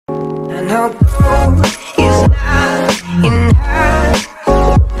Hi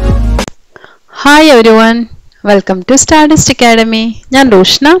everyone, welcome to Stardust Academy. ഞാൻ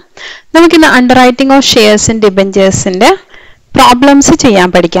റോഷ്ന. നമുക്കിന്ന് അണ്ടർറൈറ്റിംഗ് of shares and ഡിബെഞ്ചേഴ്സിന്റെ problems ചെയ്യാൻ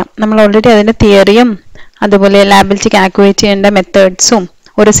പഠിക്കാം. നമ്മൾ ഓൾറെഡി അതിന്റെ തിയറിയും അതുപോലെ ലയബിലിറ്റി കാൽക്കുലേറ്റ് ചെയ്യേണ്ട മെത്തേഡ്സും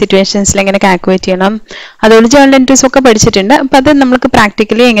ഓരോ സിറ്റുവേഷൻസിൽ എങ്ങനെ കാൽക്കുലേറ്റ് ചെയ്യണം അതുപോലെ ജേർണൽ എൻട്രീസ് ഒക്കെ പഠിച്ചിട്ടുണ്ട്. അപ്പം അത് നമുക്ക്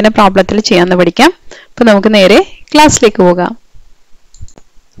പ്രാക്ടിക്കലി എങ്ങനെ പ്രോബ്ലത്തിൽ ചെയ്യാമെന്ന് പഠിക്കാം. അപ്പം നമുക്ക് നേരെ ക്ലാസ്സിലേക്ക് പോകാം.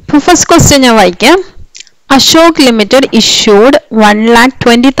 അപ്പോൾ ഫസ്റ്റ് ക്വസ്റ്റ്യൻ ഞാൻ വായിക്കാം. Ashok Limited issued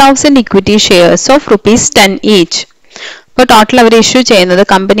 1,20,000 equity shares of rupees 10 each. അപ്പോൾ ടോട്ടൽ അവർ ഇഷ്യൂ ചെയ്യുന്നത്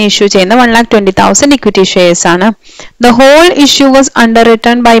കമ്പനി ഇഷ്യൂ ചെയ്യുന്ന 1,20,000 equity shares ആണ്. The whole issue was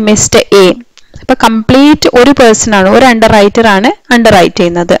underwritten by Mr. A. അപ്പോൾ കംപ്ലീറ്റ് ഒരു പേഴ്സൺ ആണ്, ഒരു അണ്ടർ റൈറ്റർ ആണ് അണ്ടർറൈറ്റ്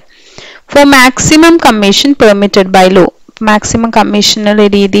ചെയ്യുന്നത്. For maximum commission permitted by law. Maximum കമ്മീഷനുള്ള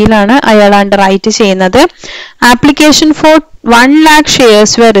രീതിയിലാണ് അയാൾ അണ്ടർറൈറ്റ് ചെയ്യുന്നത്. Application for 1 lakh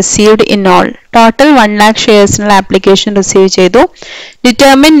shares were received in all. Total 1 lakh ഷെയർസിനുള്ള application receive ചെയ്തു.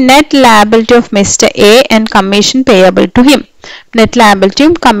 Determine net liability of mister A and commission payable to him. Net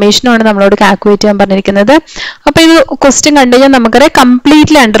ലയബിലിറ്റിയും കമ്മീഷനുമാണ് നമ്മളോട് calculate ചെയ്യാൻ പറഞ്ഞിരിക്കുന്നത്. അപ്പൊ ഇത് question കണ്ടു കഴിഞ്ഞാൽ നമുക്കറിയാം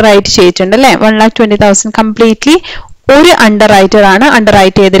കംപ്ലീറ്റ്ലി അണ്ടർറൈറ്റ് ചെയ്തിട്ടുണ്ട് അല്ലെ. 1,20,000 കംപ്ലീറ്റ്ലി ഒരു അണ്ടർറൈറ്റർ ആണ്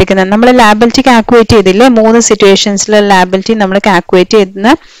അണ്ടർറൈറ്റ് ചെയ്തിരിക്കുന്നത്. നമ്മൾ ലയബിലിറ്റി കാൽക്കുലേറ്റ് ചെയ്തില്ലേ, 3 സിറ്റുവേഷൻസിലെ ലയബിലിറ്റി നമ്മൾ കാൽക്കുലേറ്റ് ചെയ്യുന്ന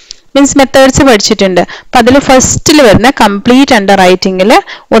മീൻസ് മെത്തേഡ്സ് പഠിച്ചിട്ടുണ്ട്. അപ്പൊ അതിൽ ഫസ്റ്റിൽ വരുന്ന കംപ്ലീറ്റ് അണ്ടർറൈറ്റിംഗിൽ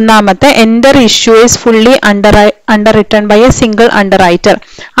ഒന്നാമത്തെ എൻഡർ issue is fully അണ്ടർറിട്ടൺ by A single underwriter.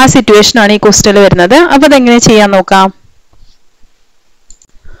 ആ സിറ്റുവേഷൻ ആണ് ഈ ക്വസ്റ്റ്യനിൽ വരുന്നത്. അപ്പൊ അതെങ്ങനെ ചെയ്യാൻ നോക്കാം.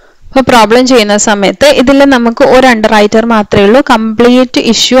 അപ്പൊ പ്രോബ്ലം ചെയ്യുന്ന സമയത്ത് ഇതിൽ നമുക്ക് ഒരു അണ്ടർറൈറ്റർ മാത്രമേ ഉള്ളൂ. കംപ്ലീറ്റ്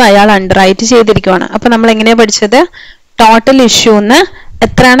ഇഷ്യൂ അയാൾ അണ്ടർറൈറ്റ് ചെയ്തിരിക്കുകയാണ്. അപ്പൊ നമ്മൾ എങ്ങനെയാ പഠിച്ചത്, ടോട്ടൽ ഇഷ്യൂന്ന്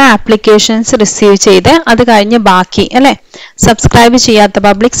എത്രയാണ് ആപ്ലിക്കേഷൻസ് റിസീവ് ചെയ്ത് അത് കഴിഞ്ഞ് ബാക്കി അല്ലെ സബ്സ്ക്രൈബ് ചെയ്യാത്ത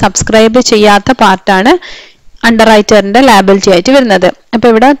പബ്ലിക് സബ്സ്ക്രൈബ് ചെയ്യാത്ത പാർട്ടാണ് അണ്ടർറൈറ്ററിന്റെ ലയബിലിറ്റി ആയിട്ട് വരുന്നത്. അപ്പൊ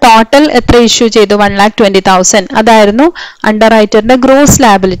ഇവിടെ ടോട്ടൽ എത്ര ഇഷ്യൂ ചെയ്തു, 1,20,000. അതായിരുന്നു അണ്ടർറൈറ്ററിന്റെ ഗ്രോസ്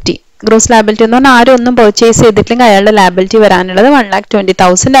ലയബിലിറ്റി. ഗ്രോസ് ലയബിലിറ്റി എന്ന് പറഞ്ഞാൽ ആരും ഒന്നും പർച്ചേസ് ചെയ്തിട്ടില്ലെങ്കിൽ അയാളുടെ ലയബിലിറ്റി വരാനുള്ളത്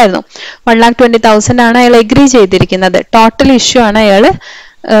 1,20,000 ആയിരുന്നു. 1,20,000 ആണ് അയാൾ എഗ്രി ചെയ്തിരിക്കുന്നത്. ടോട്ടൽ ഇഷ്യൂ ആണ് അയാൾ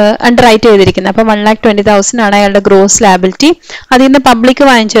അണ്ടർറൈറ്റ് ചെയ്തിരിക്കുന്നത്. അപ്പൊ 1,20,000 ആണ് അയാളുടെ ഗ്രോസ് ലയബിലിറ്റി. അതിൽ നിന്ന് പബ്ലിക്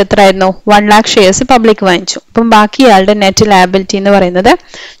വാങ്ങിച്ചു എത്രയായിരുന്നു, 1 lakh ഷെയർസ് പബ്ലിക് വാങ്ങിച്ചു. അപ്പം ബാക്കി അയാളുടെ നെറ്റ് ലയബിലിറ്റി എന്ന് പറയുന്നത്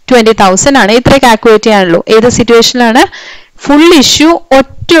 20,000 ആണ്. ഇത്രേ കാൽക്കുലേറ്റ് ചെയ്യാനുള്ളൂ. ഏത് സിറ്റുവേഷനിലാണ്, ഫുൾ ഇഷ്യൂ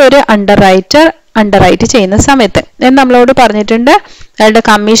ഒറ്റ ഒരു അണ്ടർറൈറ്റ് ചെയ്യുന്ന സമയത്ത്. എന്ന് നമ്മളോട് പറഞ്ഞിട്ടുണ്ട് അയാളുടെ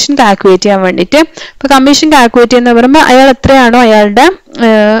കമ്മീഷൻ കാൽക്കുലേറ്റ് ചെയ്യാൻ വേണ്ടിയിട്ട്. ഇപ്പൊ കമ്മീഷൻ കാൽക്കുലേറ്റ് ചെയ്യുന്ന പറയുമ്പോൾ അയാൾ എത്രയാണോ അയാളുടെ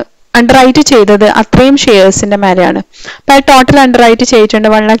അണ്ടർറൈറ്റ് ചെയ്തത് അത്രയും ഷെയർസിന്റെ മേലെയാണ്. അപ്പൊ അയാൾ ടോട്ടൽ അണ്ടർറൈറ്റ് ചെയ്തിട്ടുണ്ട്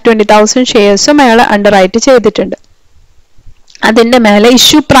 1,20,000 ഷെയർസും അയാൾ അണ്ടർറൈറ്റ് ചെയ്തിട്ടുണ്ട്. അതിന്റെ മേലെ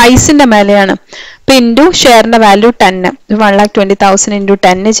ഇഷ്യൂ പ്രൈസിന്റെ മേലെയാണ്. ഇപ്പൊ ഇൻറ്റു ഷെയറിന്റെ വാല്യൂ 10, 1,20,000 ഇൻറ്റു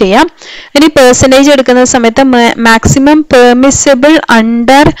 10 ചെയ്യാം. ഇനി പെർസെൻറ്റേജ് എടുക്കുന്ന സമയത്ത് മാക്സിമം പെർമിസിബിൾ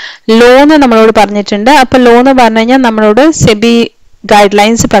അണ്ടർ ലോ എന്ന് നമ്മളോട് പറഞ്ഞിട്ടുണ്ട്. അപ്പൊ ലോ എന്ന് പറഞ്ഞു കഴിഞ്ഞാൽ നമ്മളോട് സെബി ഗൈഡ്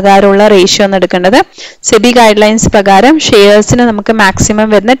ലൈൻസ് പ്രകാരമുള്ള റേഷ്യോ ആണ് എടുക്കേണ്ടത്. സെബി ഗൈഡ് ലൈൻസ് പ്രകാരം ഷെയർസിന് നമുക്ക് മാക്സിമം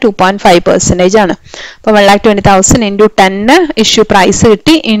വരുന്ന 2.5% ആണ്. അപ്പൊ 1,20,000 ഇൻറ്റു 10 ഇഷ്യൂ പ്രൈസ്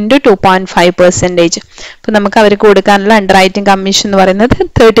കിട്ടി ഇൻറ്റു 2.5%. അപ്പൊ നമുക്ക് അവർക്ക് കൊടുക്കാനുള്ള അണ്ടർറൈറ്റിംഗ് കമ്മീഷൻ എന്ന് പറയുന്നത്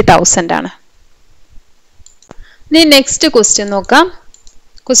 30,000 ആണ്. ഇനി നെക്സ്റ്റ് ക്വസ്റ്റ്യൻ നോക്കാം.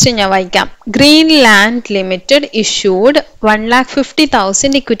 ക്വസ്റ്റ്യൻ ഞാൻ വായിക്കാം. Green land limited issued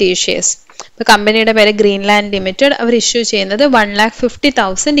 1,50,000 equity shares. ഇപ്പൊ കമ്പനിയുടെ പേര് ഗ്രീൻ ലാൻഡ് ലിമിറ്റഡ്. അവർ ഇഷ്യൂ ചെയ്യുന്നത്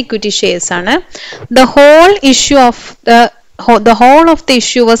 1,50,000 ഇക്വിറ്റി ഷെയർസ് ആണ്. The whole of the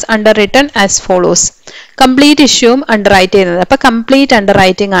issue was underwritten as follows. Complete ഇഷ്യൂവും underwrite ചെയ്യുന്നത്. അപ്പൊ കംപ്ലീറ്റ്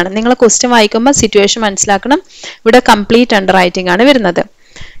അണ്ടർറൈറ്റിംഗ് ആണ്. നിങ്ങൾ ക്വസ്റ്റ്യൻ വായിക്കുമ്പോൾ സിറ്റുവേഷൻ മനസ്സിലാക്കണം. ഇവിടെ കംപ്ലീറ്റ് അണ്ടർറൈറ്റിംഗ് ആണ് വരുന്നത്.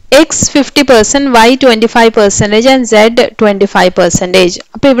 X 50%, Y 25% and Z 25%.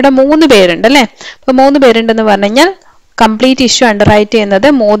 അപ്പൊ ഇവിടെ 3 പേരുണ്ട് അല്ലെ. അപ്പൊ 3 പേരുണ്ടെന്ന് പറഞ്ഞു കഴിഞ്ഞാൽ കംപ്ലീറ്റ് ഇഷ്യൂ അണ്ടർറൈറ്റ് ചെയ്യുന്നത്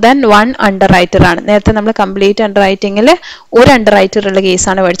മോർ ദാൻ 1 അണ്ടർറൈറ്റർ ആണ്. നേരത്തെ നമ്മൾ കംപ്ലീറ്റ് അണ്ടർറൈറ്റിംഗിൽ ഒരു അണ്ടർറൈറ്റർ ഉള്ള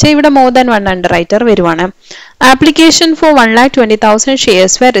കേസാണ് പഠിച്ചത്. ഇവിടെ മോർ ദാൻ 1 അണ്ടർറൈറ്റർ വരുവാണ്. Application for 1,20,000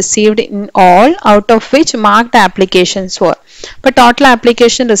 shares were received in all, out of which marked applications were. അപ്പൊ ടോട്ടൽ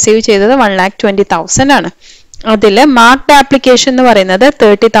ആപ്ലിക്കേഷൻ റിസീവ് ചെയ്തത് 1,20,000 ആണ്. അതിൽ മാർക്ക്ഡ് ആപ്ലിക്കേഷൻ എന്ന് പറയുന്നത്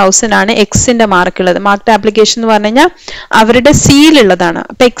 30,000 ആണ്. എക്സിന്റെ മാർക്ക് ഉള്ളത്. മാർക്ക്ഡ് ആപ്ലിക്കേഷൻ എന്ന് പറഞ്ഞു കഴിഞ്ഞാൽ അവരുടെ സീൽ ഉള്ളതാണ്.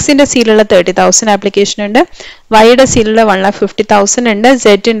 അപ്പൊ എക്സിന്റെ സീലുള്ള 30,000 ആപ്ലിക്കേഷൻ ഉണ്ട്. വൈയുടെ സീലുള്ള 1,50,000 ഉണ്ട്.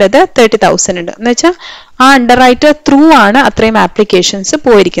 സെഡിൻ്റെത് 30,000 ഉണ്ട്. എന്ന് വെച്ചാൽ ആ അണ്ടർറൈറ്റർ ത്രൂ ആണ് അത്രയും ആപ്ലിക്കേഷൻസ്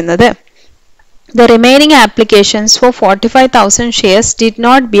പോയിരിക്കുന്നത്. The remaining applications for 45,000 shares did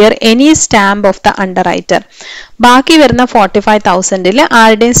not bear any stamp of the underwriter. ബാക്കി വരുന്ന 45,000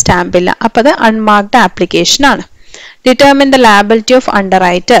 ആരുടെയും സ്റ്റാമ്പ് ഇല്ല. അപ്പൊ അത് അൺമാർക്ഡ് ആപ്ലിക്കേഷൻ ആണ്. Determine the liability of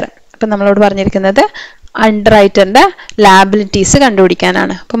underwriter. അപ്പൊ നമ്മളോട് പറഞ്ഞിരിക്കുന്നത് അണ്ടർറൈറ്ററിന്റെ ലാബിലിറ്റീസ്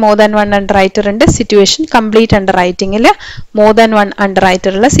കണ്ടുപിടിക്കാനാണ്. അപ്പോൾ more than one അണ്ടർറൈറ്ററിന്റെ situation complete അണ്ടർറൈറ്റിംഗിൽ more than one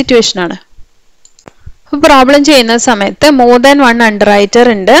അണ്ടർറൈറ്ററുള്ള situation ആണ്. അപ്പോൾ പ്രോബ്ലം ചെയ്യുന്ന സമയത്ത് മോർ ദാൻ വൺ അണ്ടർറൈറ്റർ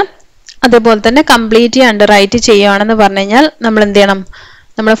ഉണ്ട്, അതേപോലെ തന്നെ കംപ്ലീറ്റ് അണ്ടർറൈറ്റ് ചെയ്യുകയാണെന്ന് പറഞ്ഞു കഴിഞ്ഞാൽ നമ്മൾ എന്ത് ചെയ്യണം?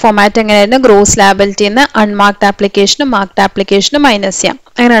 നമ്മുടെ ഫോമാറ്റ് എങ്ങനെയായിരുന്നു? ഗ്രോസ് ലാബിലിറ്റിന്ന് അൺമാർക്ഡ് ആപ്ലിക്കേഷനും മാർക്ഡ് ആപ്ലിക്കേഷനും മൈനസ് ചെയ്യാം.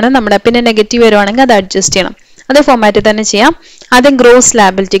 അങ്ങനെയാണ് നമ്മുടെ. പിന്നെ നെഗറ്റീവ് വരുവാണെങ്കിൽ അത് അഡ്ജസ്റ്റ് ചെയ്യണം. അത് ഫോമാറ്റിൽ തന്നെ ചെയ്യാം. ആദ്യം ഗ്രോസ്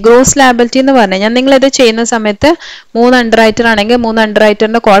ലാബിലിറ്റി എന്ന് പറഞ്ഞു കഴിഞ്ഞാൽ നിങ്ങൾ ഇത് ചെയ്യുന്ന സമയത്ത് 3 അണ്ടർറൈറ്റർ ആണെങ്കിൽ 3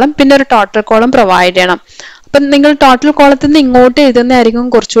 അണ്ടർറൈറ്ററിന്റെ കോളം പിന്നെ ഒരു ടോട്ടൽ കോളം പ്രൊവൈഡ് ചെയ്യണം. അപ്പം നിങ്ങൾ ടോട്ടൽ കോളത്തിൽ നിന്ന് ഇങ്ങോട്ട് എഴുതുന്നതായിരിക്കും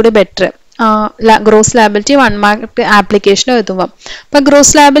കുറച്ചുകൂടി better. Gross liability one mark application എഴുതുമ്പോൾ. അപ്പൊ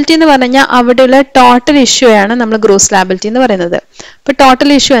ഗ്രോസ് ലാബിലിറ്റി എന്ന് പറഞ്ഞു കഴിഞ്ഞാൽ അവിടെയുള്ള ടോട്ടൽ ഇഷ്യൂ ആണ് നമ്മൾ ഗ്രോസ് ലാബിലിറ്റി എന്ന് പറയുന്നത്. അപ്പൊ ടോട്ടൽ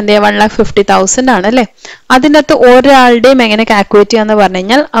ഇഷ്യൂ എന്ത് ചെയ്യാം? 1,50,000 ആണ് അല്ലെ. അതിനകത്ത് ഒരാളുടെയും എങ്ങനെ കാൽക്കുലേറ്റ് ചെയ്യാന്ന് പറഞ്ഞു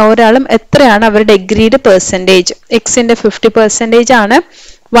കഴിഞ്ഞാൽ ഒരാളും എത്രയാണ് അവരുടെ എഗ്രീഡ് പെർസെൻറ്റേജ്. എക്സിന്റെ 50% ആണ്,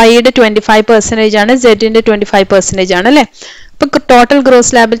 വൈയുടെ 25% ആണ്, സെഡിന്റെ 25% ആണ് അല്ലെ. അപ്പൊ ടോട്ടൽ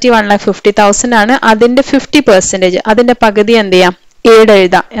ഗ്രോസ് ലാബിലിറ്റി 1,50,000 ആണ്. അതിന്റെ 50%, അതിന്റെ പകുതി എന്ത് ചെയ്യാം? എയുടെ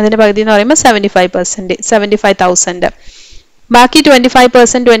എഴുതാം. അതിന്റെ പകുതി എന്ന് പറയുമ്പോൾ 75,000. ബാക്കി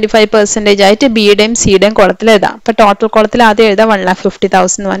 25% ആയിട്ട് ബിയുടെയും സിയുടെയും കുളത്തിൽ എഴുതാം. അപ്പൊ ടോട്ടൽ കുളത്തിൽ ആദ്യം എഴുതാം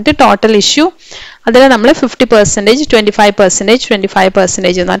 1,50,000 പറഞ്ഞിട്ട് ടോട്ടൽ ഇഷ്യൂ. അതിൽ നമ്മൾ 50%, 25%,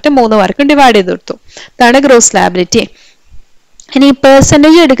 25% എന്ന് പറഞ്ഞിട്ട് 3 പേർക്കും ഡിവൈഡ് ചെയ്ത് കൊടുത്തു. ഇതാണ് ഗ്രോസ് ലാബിലിറ്റി. ഇനി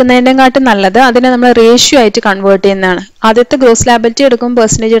പെർസെൻറ്റേജ് എടുക്കുന്നതിനെക്കാട്ടും നല്ലത് അതിനെ നമ്മൾ റേഷ്യോ ആയിട്ട് കൺവേർട്ട് ചെയ്യുന്നതാണ്. ആദ്യത്തെ ഗ്രോസ് ലാബിലിറ്റി എടുക്കുമ്പോൾ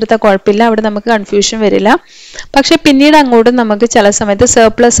പെർസെൻറ്റേജ് എടുത്താൽ കുഴപ്പമില്ല, അവിടെ നമുക്ക് കൺഫ്യൂഷൻ വരില്ല. പക്ഷെ പിന്നീട് അങ്ങോട്ട് നമുക്ക് ചില സമയത്ത്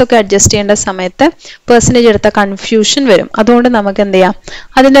സർപ്ലസ് ഒക്കെ അഡ്ജസ്റ്റ് ചെയ്യേണ്ട സമയത്ത് പെർസെൻറ്റേജ് എടുത്താൽ കൺഫ്യൂഷൻ വരും. അതുകൊണ്ട് നമുക്ക് എന്ത് ചെയ്യാം?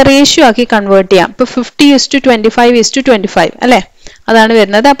 അതിന്റെ റേഷ്യോ ആക്കി കൺവേർട്ട് ചെയ്യാം. ഇപ്പൊ 50:25:25 അല്ലെ, അതാണ്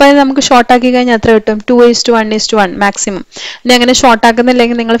വരുന്നത്. അപ്പൊ നമുക്ക് ഷോർട്ട് ആക്കി കഴിഞ്ഞാൽ എത്ര കിട്ടും? 2:1:1 മാക്സിമം. ഇനി അങ്ങനെ ഷോർട്ട്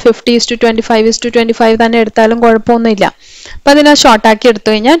ആക്കുന്നില്ലെങ്കിൽ നിങ്ങൾ 50:25:25 തന്നെ എടുത്താലും കുഴപ്പമൊന്നുമില്ല. അപ്പൊ അതിനെ ഷോർട്ട് ആക്കി എടുത്തു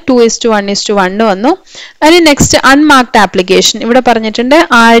കഴിഞ്ഞാൽ 2:1:1 വന്നു. അതിന് നെക്സ്റ്റ് അൺമാർക്ഡ് ആപ്ലിക്കേഷൻ. ഇവിടെ പറഞ്ഞിട്ടുണ്ട്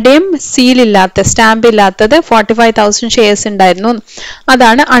ആരുടെയും സീൽ ഇല്ലാത്ത, സ്റ്റാമ്പ് ഇല്ലാത്തത് 45,000 ഷെയർസ് ഉണ്ടായിരുന്നു.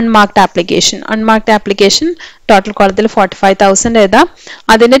 അതാണ് unmarked application. Unmarked application total കോളത്തിൽ 45,000 എഴുതാം.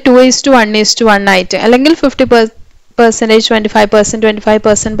 അതിന്റെ 2:1:1 ആയിട്ട്, അല്ലെങ്കിൽ 50%,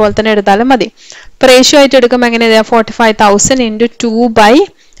 25% പോലെ തന്നെ എടുത്താലും മതി. ഇപ്പൊ റേഷ്യോ ആയിട്ട് എടുക്കുമ്പോൾ എങ്ങനെ 45,000 into 2 by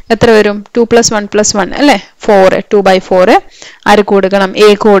എത്ര വരും? 2 + 1 + 1 അല്ലെ, 4. 2/4 ആർക്ക് കൊടുക്കണം?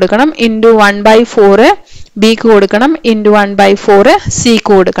 എക്ക് കൊടുക്കണം. into 1/4 ബിക്ക് കൊടുക്കണം. into 1/4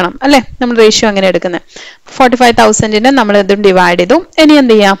 സിക്ക് കൊടുക്കണം അല്ലെ. നമ്മൾ റേഷ്യോ അങ്ങനെ എടുക്കുന്നത്. 45,000 നമ്മൾ ഇതും ഡിവൈഡ് ചെയ്തു. ഇനി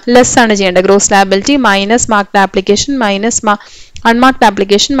എന്ത് ചെയ്യാം? ലെസ് ആണ് ചെയ്യേണ്ടത്. Gross liability minus marked application minus unmarked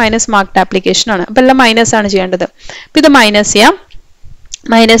application minus marked application ആണ്. അപ്പൊ എല്ലാം മൈനസ് ആണ് ചെയ്യേണ്ടത്. അപ്പൊ ഇത് മൈനസ് ചെയ്യാം.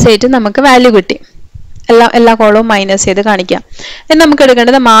 മൈനസ് ചെയ്തിട്ട് നമുക്ക് വാല്യൂ കിട്ടി. എല്ലാ കോളവും മൈനസ് ചെയ്ത് കാണിക്കാം. ഇനി നമുക്ക്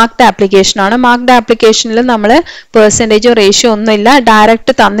എടുക്കേണ്ടത് മാർക്ഡ് ആപ്ലിക്കേഷൻ ആണ്. മാർക്ഡ് ആപ്ലിക്കേഷനിൽ നമ്മൾ പെർസെൻറ്റേജോ റേഷ്യോ ഒന്നുമില്ല,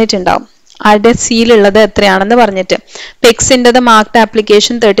 ഡയറക്റ്റ് തന്നിട്ടുണ്ടാവും ആരുടെ സീൽ ഉള്ളത് എത്രയാണെന്ന് പറഞ്ഞിട്ട്. എക്സിൻ്റെത് മാർക്ഡ്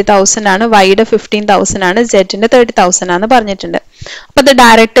ആപ്ലിക്കേഷൻ 30,000 ആണ്, വൈയുടെ 15,000 ആണ്, സെഡിന്റെ 30,000 ആണെന്ന് പറഞ്ഞിട്ടുണ്ട്. അപ്പൊ അത്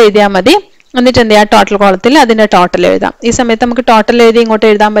ഡയറക്റ്റ് എഴുതിയാൽ മതി. എന്നിട്ട് എന്ത് ചെയ്യാം? ടോട്ടൽ കോളത്തിൽ അതിന്റെ ടോട്ടൽ എഴുതാം. ഈ സമയത്ത് നമുക്ക് ടോട്ടൽ എഴുതി ഇങ്ങോട്ട്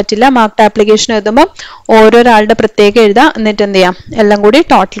എഴുതാൻ പറ്റില്ല. മാർക്ഡ് ആപ്ലിക്കേഷൻ എഴുതുമ്പോൾ ഓരോരാളുടെ പ്രത്യേകം എഴുതാം. എന്നിട്ട് എന്ത് ചെയ്യാം? എല്ലാം കൂടി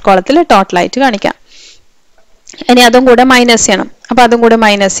ടോട്ടൽ കോളത്തിൽ ടോട്ടലായിട്ട് കാണിക്കാം. ഇനി അതും കൂടെ മൈനസ് ചെയ്യണം. അപ്പൊ അതും കൂടെ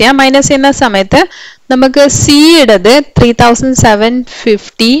മൈനസ് ചെയ്യാം. മൈനസ് ചെയ്യുന്ന സമയത്ത് നമുക്ക് സിയുടേത്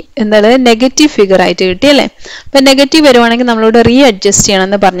 3,750 എന്നുള്ളത് നെഗറ്റീവ് ഫിഗർ ആയിട്ട് കിട്ടി അല്ലെ. അപ്പൊ നെഗറ്റീവ് വരുവാണെങ്കിൽ നമ്മളോട് റീ അഡ്ജസ്റ്റ് ചെയ്യണം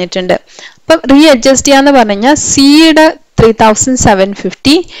എന്ന് പറഞ്ഞിട്ടുണ്ട്. അപ്പൊ റീ അഡ്ജസ്റ്റ് ചെയ്യാന്ന് പറഞ്ഞു കഴിഞ്ഞാൽ സിയുടെ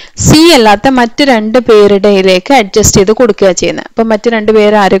 3,750 സി അല്ലാത്ത മറ്റ് 2 പേരുടെയിലേക്ക് അഡ്ജസ്റ്റ് ചെയ്ത് കൊടുക്കുക ചെയ്യുന്നത്. അപ്പൊ മറ്റ് 2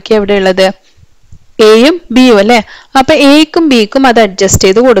 പേര് ആരൊക്കെയാ ഇവിടെ ഉള്ളത്? എയും ബിയും അല്ലെ. അപ്പൊ എക്കും ബിക്കും അത് അഡ്ജസ്റ്റ്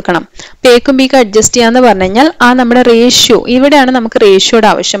ചെയ്ത് കൊടുക്കണം. അപ്പൊ എക്കും ബിക്കും അഡ്ജസ്റ്റ് ചെയ്യാന്ന് പറഞ്ഞു കഴിഞ്ഞാൽ നമ്മുടെ റേഷ്യോ, ഇവിടെയാണ് നമുക്ക് റേഷ്യോയുടെ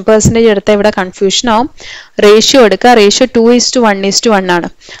ആവശ്യം. പെർസെൻറ്റേജ് എടുത്താൽ ഇവിടെ കൺഫ്യൂഷൻ ആവും. റേഷ്യോ എടുക്കുക. റേഷ്യോ 2:1:1 ആണ്.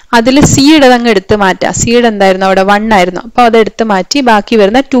 അതിൽ സിയുടെ അങ്ങ് എടുത്ത് മാറ്റാം. സിയുടെ എന്തായിരുന്നു അവിടെ? 1 ആയിരുന്നു. അപ്പൊ അത് എടുത്ത് മാറ്റി ബാക്കി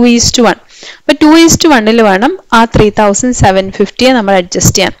വരുന്ന 2:1. അപ്പൊ 2:1 വേണം ആ 3,750 നമ്മൾ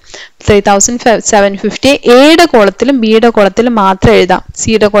അഡ്ജസ്റ്റ് ചെയ്യാൻ. 3,750 എയുടെ കോളത്തിലും ബിയുടെ കോളത്തിലും മാത്രം എഴുതാം.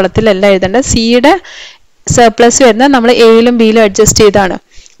 സിയുടെ കോളത്തിലല്ല എഴുതേണ്ടത്. സിയുടെ സർപ്ലസ് വരുന്നത് നമ്മൾ എയിലും ബിയിലും അഡ്ജസ്റ്റ് ചെയ്താണ്.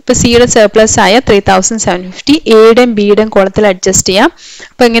 ഇപ്പൊ സിയുടെ സർപ്ലസ് ആയ 3,750 എയുടെയും ബിയുടെയും കോളത്തിൽ അഡ്ജസ്റ്റ് ചെയ്യാം.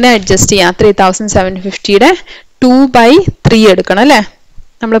 അപ്പൊ എങ്ങനെ അഡ്ജസ്റ്റ് ചെയ്യാം? 3,750യുടെ 2/3 എടുക്കണം അല്ലെ.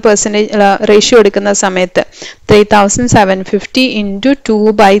 നമ്മൾ പെർസെൻറ്റേജ് റേഷ്യോ എടുക്കുന്ന സമയത്ത് 3,750 into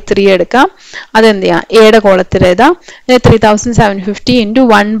 2/3 എടുക്കാം. അതെന്ത് ചെയ്യാം? എയുടെ കോളത്തിൽ എഴുതാം. 3,750 into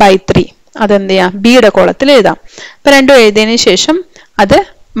 1/3 അതെന്ത് ചെയ്യാം? ബിയുടെ കോളത്തിൽ എഴുതാം. അപ്പൊ രണ്ടും എഴുതിയതിനു ശേഷം അത്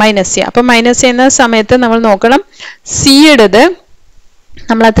മൈനസ് ചെയ്യാം. അപ്പൊ മൈനസ് ചെയ്യുന്ന സമയത്ത് നമ്മൾ നോക്കണം, സിയുടേത്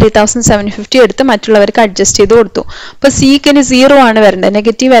നമ്മൾ ആ 3750 എടുത്ത് മറ്റുള്ളവർക്ക് അഡ്ജസ്റ്റ് ചെയ്ത് കൊടുത്തു. അപ്പൊ സിക്ക് 0 ആണ് വരേണ്ടത്,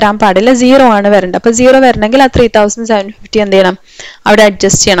 നെഗറ്റീവ് വരാൻ പാടില്ല, 0 ആണ് വരേണ്ടത്. അപ്പൊ 0 വരണമെങ്കിൽ ആ 3750 എന്ത് ചെയ്യണം, അവിടെ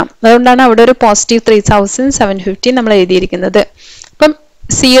അഡ്ജസ്റ്റ് ചെയ്യണം. അതുകൊണ്ടാണ് അവിടെ ഒരു പോസിറ്റീവ് 3750 നമ്മൾ എഴുതിയിരിക്കുന്നത്. അപ്പം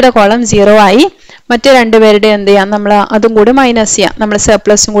സിയുടെ കോളം 0 ആയി. മറ്റേ രണ്ടുപേരുടെ എന്ത് ചെയ്യാം, നമ്മൾ അതും കൂടി മൈനസ് ചെയ്യാം, നമ്മൾ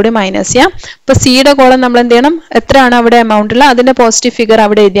സർപ്ലസും കൂടി മൈനസ് ചെയ്യാം. അപ്പൊ സിയുടെ കോളം നമ്മൾ എന്ത് ചെയ്യണം, എത്രയാണ് അവിടെ എമൗണ്ട് ഉള്ള അതിന്റെ പോസിറ്റീവ് ഫിഗർ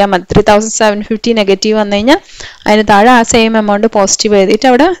അവിടെ എഴുതിയാൽ മതി. 3750 നെഗറ്റീവ് വന്നു കഴിഞ്ഞാൽ അതിന് താഴെ ആ സെയിം എമൗണ്ട് പോസിറ്റീവ് എഴുതിയിട്ട്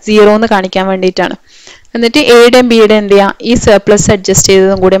അവിടെ 0 എന്ന് കാണിക്കാൻ വേണ്ടിയിട്ടാണ്. എന്നിട്ട് എയുടെയും ബിയുടെയും എന്ത് ചെയ്യാം, ഈ സർപ്ലസ് അഡ്ജസ്റ്റ്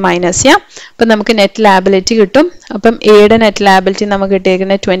ചെയ്തതും കൂടി മൈനസ് ചെയ്യാം. അപ്പം നമുക്ക് നെറ്റ് ലാബിലിറ്റി കിട്ടും. അപ്പം എയുടെ നെറ്റ് ലാബിലിറ്റി നമുക്ക്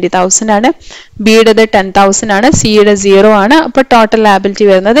കിട്ടിയിരിക്കുന്നത് 20,000 ആണ്, ബിയുടേത് 10,000 ആണ്, സിയുടെ 0 ആണ്. അപ്പോൾ ടോട്ടൽ ലാബിലിറ്റി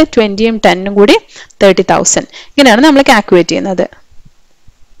വരുന്നത് 20ഉം 10ഉം കൂടി 30,000. ഇങ്ങനെയാണ് നമ്മൾ കാൽക്കുലേറ്റ് ചെയ്യുന്നത്.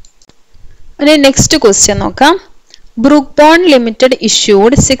 ഇനി നെക്സ്റ്റ് ക്വസ്റ്റ്യൻ നോക്കാം. Brook bond limited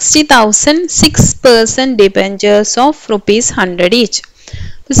issued 60,000 6% debentures of ₹100 each.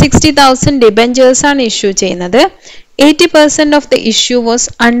 60,000 debentures ആണ് ഇഷ്യൂ ചെയ്യുന്നത്. 80% of the issue was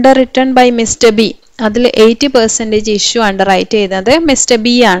under written by mister B. അതിൽ 80% ഇഷ്യൂ അണ്ടർ റൈറ്റ് ചെയ്യുന്നത് മിസ്റ്റർ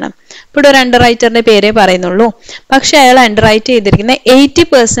ബി ആണ്. ഇവിടെ ഒരു അണ്ടർ റൈറ്ററിന്റെ പേരേ പറയുന്നുള്ളൂ. പക്ഷെ അയാൾ അണ്ടർ റൈറ്റ് ചെയ്തിരിക്കുന്ന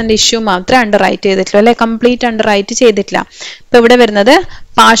 80% ഇഷ്യൂ മാത്രമേ അണ്ടർ റൈറ്റ് ചെയ്തിട്ടുള്ളൂ, അല്ലെ കംപ്ലീറ്റ് അണ്ടർ റൈറ്റ് ചെയ്തിട്ടില്ല. ഇപ്പൊ ഇവിടെ വരുന്നത്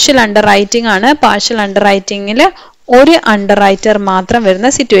പാർഷ്യൽ അണ്ടർ റൈറ്റിംഗ് ആണ്. പാർഷ്യൽ അണ്ടർ റൈറ്റിംഗിൽ ഒരു അണ്ടർ റൈറ്റർ മാത്രം വരുന്ന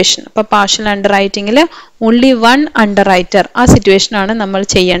സിറ്റുവേഷൻ. അപ്പൊ partial under റൈറ്റിംഗിൽ only 1 under writer, ആ സിറ്റുവേഷൻ ആണ് നമ്മൾ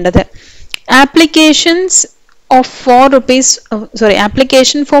ചെയ്യേണ്ടത്. Applications of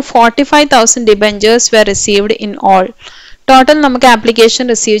application for 45,000 debentures were received in all. Total നമുക്ക് ആപ്ലിക്കേഷൻ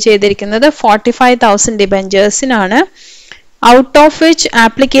റിസീവ് ചെയ്തിരിക്കുന്നത് 45,000 ഡിബെഞ്ചേഴ്സിനാണ്. Out of which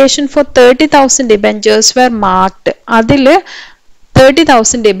application for 30,000 debentures were marked. അതിൽ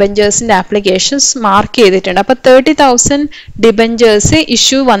 30,000 ഡിബെഞ്ചേഴ്സിന്റെ ആപ്ലിക്കേഷൻസ് മാർക്ക് ചെയ്തിട്ടുണ്ട്. അപ്പൊ 30,000 ഡിബെഞ്ചേഴ്സ്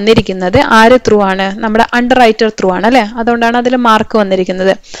ഇഷ്യൂ വന്നിരിക്കുന്നത് ആര് ത്രൂ ആണ്, നമ്മുടെ അണ്ടർ റൈറ്റർ ത്രൂ ആണ്, അല്ലെ? അതുകൊണ്ടാണ് അതിൽ മാർക്ക്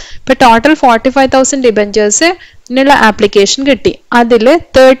വന്നിരിക്കുന്നത്. ഇപ്പൊ ടോട്ടൽ 45,000 ഡിബെഞ്ചേഴ്സിനുള്ള ആപ്ലിക്കേഷൻ കിട്ടി. അതിൽ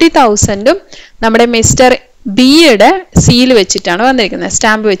 30,000ഉം നമ്മുടെ മിസ്റ്റർ ബിയുടെ സീൽ വെച്ചിട്ടാണ് വന്നിരിക്കുന്നത്,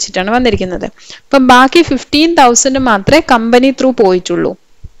 സ്റ്റാമ്പ് വെച്ചിട്ടാണ് വന്നിരിക്കുന്നത്. അപ്പം ബാക്കി 15,000 മാത്രമേ കമ്പനി ത്രൂ പോയിട്ടുള്ളൂ.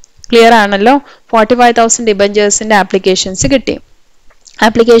 ക്ലിയർ ആണല്ലോ? 45,000 ഡിബെഞ്ചേഴ്സിന്റെ ആപ്ലിക്കേഷൻസ് കിട്ടി.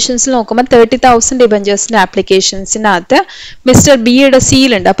 ആപ്ലിക്കേഷൻസിൽ നോക്കുമ്പോൾ 30,000 ഡിബെഞ്ചേഴ്സിന്റെ ആപ്ലിക്കേഷൻസിനകത്ത് മിസ്റ്റർ ബിയുടെ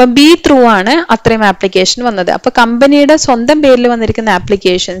സീൽ ഉണ്ട്. അപ്പൊ ബി ത്രൂ ആണ് അത്രയും ആപ്ലിക്കേഷൻ വന്നത്. അപ്പൊ കമ്പനിയുടെ സ്വന്തം പേരിൽ വന്നിരിക്കുന്ന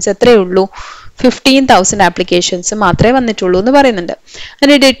ആപ്ലിക്കേഷൻസ് എത്രയേ ഉള്ളൂ, 15,000 ആപ്ലിക്കേഷൻസ് മാത്രമേ വന്നിട്ടുള്ളൂ എന്ന് പറയുന്നുണ്ട്.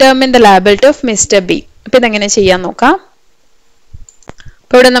 അതിന് determine the liability of mister B. അപ്പൊ ഇതെങ്ങനെ ചെയ്യാൻ നോക്കാം.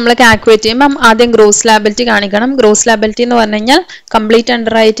 അപ്പോൾ ഇവിടെ നമ്മൾ കാൽക്കുലേറ്റ് ചെയ്യുമ്പോൾ ആദ്യം ഗ്രോസ് ലാബിലിറ്റി കാണിക്കണം. ഗ്രോസ് ലാബിലിറ്റി എന്ന് പറഞ്ഞു കഴിഞ്ഞാൽ കംപ്ലീറ്റ്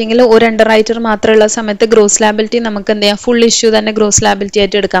അണ്ടർ റൈറ്റിംഗിൽ ഒരു അണ്ടർ റൈറ്റർ മാത്രമുള്ള സമയത്ത് ഗ്രോസ് ലാബിലിറ്റി നമുക്ക് എന്ത് ചെയ്യാം, ഫുൾ ഇഷ്യൂ തന്നെ ഗ്രോസ് ലാബിലിറ്റി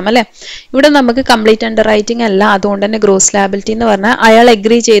ആയിട്ട് എടുക്കാം, അല്ലെ? ഇവിടെ നമുക്ക് കംപ്ലീറ്റ് അണ്ടർ റൈറ്റിംഗ് അല്ല, അതുകൊണ്ട് തന്നെ ഗ്രോസ് ലാബിലിറ്റി എന്ന് പറഞ്ഞാൽ അയാൾ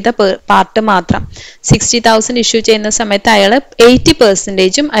എഗ്രി ചെയ്ത പാർട്ട് മാത്രം. 60,000 ഇഷ്യൂ ചെയ്യുന്ന സമയത്ത് അയാൾ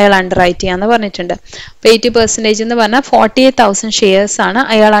 80%ഉം അയാൾ അണ്ടർ റൈറ്റ് ചെയ്യാന്ന് പറഞ്ഞിട്ടുണ്ട്. അപ്പൊ 80% എന്ന് പറഞ്ഞാൽ 48,000 ഷെയർസ് ആണ്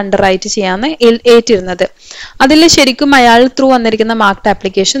അയാൾ അണ്ടർ റൈറ്റ് ചെയ്യാന്ന് ഏറ്റിരുന്നത്. അതിൽ ശരിക്കും അയാൾ ത്രൂ വന്നിരിക്കുന്ന മാർക്ക്ഡ്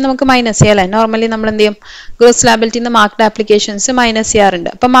ആപ്ലിക്കേഷൻ നമുക്ക് മൈനസ് ചെയ്യാം, അല്ലെ? നോർമലി നമ്മൾ എന്ത് ചെയ്യും, ഗ്രോസ് ലാബിലിറ്റിന്ന് മാർക്ക്ഡ് ആപ്ലിക്കേഷൻസ് മൈനസ് ചെയ്യാറുണ്ട്.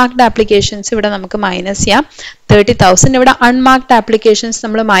 അപ്പൊ മാർക്ക്ഡ് ആപ്ലിക്കേഷൻസ് ഇവിടെ നമുക്ക് മൈനസ് ചെയ്യാം. 30,000 ഇവിടെ അൺമാർക്ക്ഡ് ആപ്ലിക്കേഷൻസ്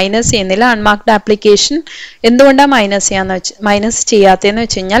നമ്മൾ മൈനസ് ചെയ്യുന്നില്ല. അൺമാർക്ക്ഡ് ആപ്ലിക്കേഷൻ എന്തുകൊണ്ടാണ് മൈനസ് ചെയ്യാത്തതെന്ന്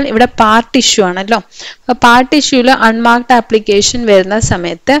വെച്ച് കഴിഞ്ഞാൽ ഇവിടെ പാർട്ട് ഇഷ്യൂ ആണല്ലോ. അപ്പൊ പാർട്ട് ഇഷ്യൂല് അൺമാർക്ക്ഡ് ആപ്ലിക്കേഷൻ വരുന്ന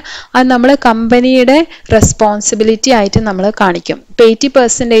സമയത്ത് അത് നമ്മൾ കമ്പനിയുടെ റെസ്പോൺസിബിലിറ്റി ആയിട്ട് നമ്മൾ കാണിക്കും. ഇപ്പൊ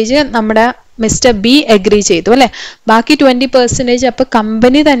 80% നമ്മുടെ മിസ്റ്റർ ബി എഗ്രി ചെയ്തു, അല്ലെ? ബാക്കി 20% അപ്പൊ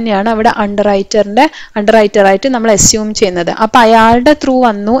കമ്പനി തന്നെയാണ് അവിടെ അണ്ടർ റൈറ്ററായിട്ട് നമ്മൾ അസ്യൂം ചെയ്യുന്നത്. അപ്പൊ അയാളുടെ ത്രൂ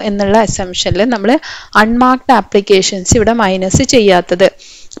വന്നു എന്നുള്ള അസംഷനിൽ നമ്മൾ അൺമാർക്ക്ഡ് ആപ്ലിക്കേഷൻസ് ഇവിടെ മൈനസ് ചെയ്യാത്തത്.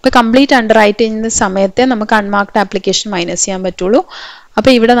 ഇപ്പൊ കംപ്ലീറ്റ് അണ്ടർ റൈറ്റ് ചെയ്യുന്ന സമയത്തെ നമുക്ക് അൺമാർക്ക്ഡ് ആപ്ലിക്കേഷൻ മൈനസ് ചെയ്യാൻ പറ്റുള്ളൂ. അപ്പൊ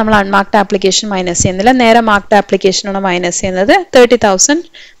ഇവിടെ നമ്മൾ അൺമാർക്ക്ഡ് ആപ്ലിക്കേഷൻ മൈനസ് ചെയ്യുന്നില്ല, നേരെ മാർക്ക്ഡ് ആപ്ലിക്കേഷനാണ് മൈനസ് ചെയ്യുന്നത്. 30,000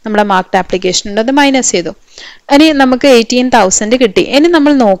 നമ്മുടെ മാർക്ക്ഡ് ആപ്ലിക്കേഷൻ ഉണ്ട്, അത് മൈനസ് ചെയ്തു. ഇനി നമുക്ക് 18,000 കിട്ടി. ഇനി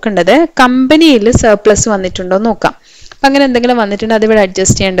നമ്മൾ നോക്കേണ്ടത് കമ്പനിയിൽ സർപ്ലസ് വന്നിട്ടുണ്ടോ എന്ന് നോക്കാം. അപ്പൊ അങ്ങനെ എന്തെങ്കിലും വന്നിട്ടുണ്ടോ അത് ഇവിടെ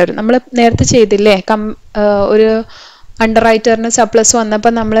അഡ്ജസ്റ്റ് ചെയ്യേണ്ടി വരും. നമ്മൾ നേരത്തെ ചെയ്തില്ലേ, ഒരു അണ്ടർ റൈറ്ററിന് സർപ്ലസ്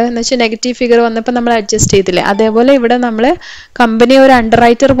വന്നപ്പോൾ നമ്മൾ എന്ന് വെച്ചാൽ നെഗറ്റീവ് ഫിഗർ വന്നപ്പോൾ നമ്മൾ അഡ്ജസ്റ്റ് ചെയ്തില്ലേ, അതേപോലെ ഇവിടെ നമ്മൾ കമ്പനി ഒരു അണ്ടർ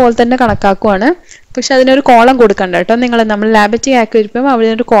റൈറ്റർ പോലെ തന്നെ കണക്കാക്കുവാണ്. പക്ഷെ അതിനൊരു കോളം കൊടുക്കണ്ട കേട്ടോ. നമ്മൾ ലാബിലിറ്റി കാൽക്കുലേറ്റ് ചെയ്യുമ്പോൾ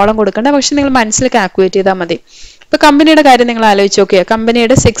അതിനൊരു കോളം കൊടുക്കണ്ട, പക്ഷെ നിങ്ങൾ മനസ്സിൽ കാൽക്കുലേറ്റ് ചെയ്താൽ മതി. ഇപ്പൊ കമ്പനിയുടെ കാര്യം നിങ്ങൾ ആലോചിച്ച് നോക്കുക.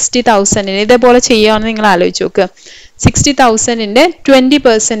 കമ്പനിയുടെ 60,000 ഇതേപോലെ ചെയ്യാമെന്ന് നിങ്ങൾ ആലോചിച്ച് നോക്കുക. 60,000ന്റെ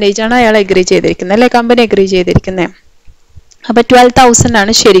 20% ആണ് അയാൾ എഗ്രി ചെയ്തിരിക്കുന്നത്, അല്ലെ? കമ്പനി എഗ്രി ചെയ്തിരിക്കുന്നത്. അപ്പൊ 12,000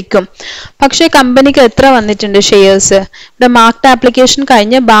 ആണ് ശരിക്കും. പക്ഷെ കമ്പനിക്ക് എത്ര വന്നിട്ടുണ്ട് ഷെയർസ്? ഇവിടെ മാർക്ക്ഡ് ആപ്ലിക്കേഷൻ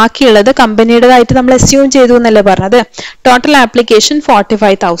കഴിഞ്ഞ് ബാക്കിയുള്ളത് കമ്പനിയുടേതായിട്ട് നമ്മൾ അസ്യൂം ചെയ്തു എന്നല്ലേ പറഞ്ഞത്. ടോട്ടൽ ആപ്ലിക്കേഷൻ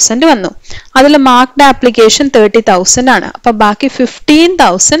 45,000 വന്നു. അതിൽ മാർക്ക്ഡ് ആപ്ലിക്കേഷൻ 30,000 ആണ്. അപ്പൊ ബാക്കി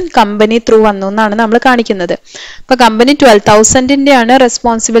 15,000 കമ്പനി ത്രൂ വന്നു എന്നാണ് നമ്മൾ കാണിക്കുന്നത്. അപ്പൊ കമ്പനി 12,000 ആണ്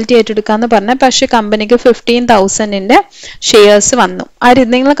റെസ്പോൺസിബിലിറ്റി ഏറ്റെടുക്കാന്ന് പറഞ്ഞ, പക്ഷെ കമ്പനിക്ക് 15,000 ഷെയർസ് വന്നു.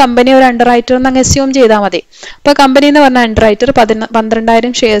 നിങ്ങൾ കമ്പനി ഒരു അണ്ടർറൈറ്റർ എന്ന് അങ്ങ് അസ്യൂം ചെയ്താൽ മതി. അപ്പൊ കമ്പനി എന്ന് പറഞ്ഞ അണ്ടർറൈറ്റർ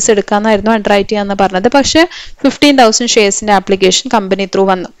 12,000 ഷെയർസ് എടുക്കാന്നായിരുന്നു അണ്ടർറൈറ്റ് ചെയ്യാന്ന് പറഞ്ഞത്. പക്ഷെ 15,000 ഷെയർസിന്റെ ആപ്ലിക്കേഷൻ കമ്പനി ത്രൂ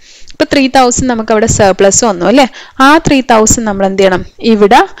വന്നു. അപ്പൊ 3,000 നമുക്ക് അവിടെ സർപ്ലസ് വന്നു അല്ലെ. ആ 3,000 നമ്മൾ എന്ത് ചെയ്യണം?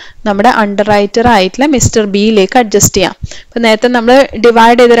 ഇവിടെ നമ്മുടെ അണ്ടർറൈറ്റർ ആയിട്ടുള്ള മിസ്റ്റർ ബിയിലേക്ക് അഡ്ജസ്റ്റ് ചെയ്യാം. അപ്പൊ നേരത്തെ നമ്മൾ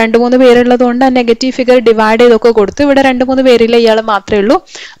ഡിവൈഡ് ചെയ്ത് 2-3 പേരുള്ളത് കൊണ്ട് ആ നെഗറ്റീവ് ഫിഗർ ഡിവൈഡ് ചെയ്തൊക്കെ കൊടുത്തു. ഇവിടെ 2-3 പേരില്ല, ഇയാൾ മാത്രമേ ഉള്ളൂ.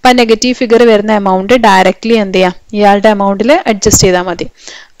 അപ്പൊ ആ നെഗറ്റീവ് ഫിഗർ വരുന്ന എമൗണ്ട് ഡയറക്ട്ലി എന്ത് ചെയ്യാം? ഇയാളുടെ എമൗണ്ടിൽ അഡ്ജസ്റ്റ് ചെയ്താൽ മതി.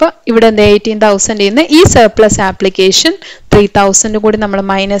 അപ്പൊ ഇവിടെ എന്ത് 18,000 ഈ സർപ്ലസ് ആപ്ലിക്കേഷൻ 3,000 കൂടി നമ്മൾ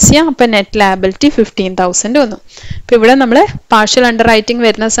മൈനസ് ചെയ്യാം. അപ്പൊ നെറ്റ് ലയബിലിറ്റി 15,000 വന്നു. അപ്പൊ ഇവിടെ നമ്മൾ പാർഷ്യൽ അണ്ടർ റൈറ്റിംഗ്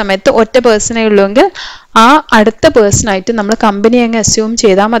വരുന്ന സമയത്ത് ഒറ്റ പേഴ്സണേ ഉള്ളൂവെങ്കിൽ ആ അടുത്ത പേഴ്സണായിട്ട് നമ്മൾ കമ്പനി അങ്ങ് അസ്യൂം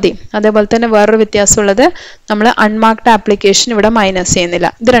ചെയ്താൽ മതി. അതേപോലെ തന്നെ വേറൊരു വ്യത്യാസമുള്ളത്, നമ്മൾ അൺമാർക്ക്ഡ് ആപ്ലിക്കേഷൻ ഇവിടെ മൈനസ് ചെയ്യുന്നില്ല.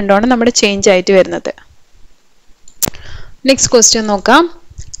 ഇത് രണ്ടുമാണ് നമ്മുടെ ചേഞ്ച് ആയിട്ട് വരുന്നത്. നെക്സ്റ്റ് ക്വസ്റ്റ്യൻ നോക്കാം.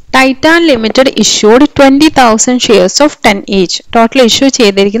 Titan Limited issued 20,000 shares of 10 each. Total issue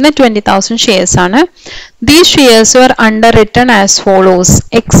ചെയ്തിരിക്കുന്ന 20,000 shares ആണ്. These shares were underwritten as follows.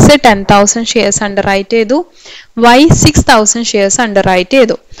 X 10,000 shares underwrite ചെയ്തു, Y 6,000 shares underwrite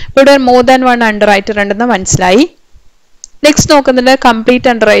ചെയ്തു. ഇവിടെ more than one underwriter ഉണ്ടെന്ന് മനസ്സിലായി. നെക്സ്റ്റ് നോക്കുന്നത് കംപ്ലീറ്റ്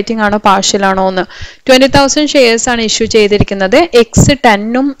അണ്ടർ റൈറ്റിംഗ് ആണോ പാർഷ്യൽ ആണോ എന്ന്. 20,000 ഷെയർസ് ആണ് ഇഷ്യൂ ചെയ്തിരിക്കുന്നത്. X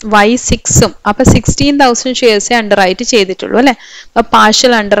 10ഉം Y 6ഉം. അപ്പൊ 16,000 ഷെയർസേ അണ്ടർ റൈറ്റ് ചെയ്തിട്ടുള്ളൂ അല്ലെ. അപ്പൊ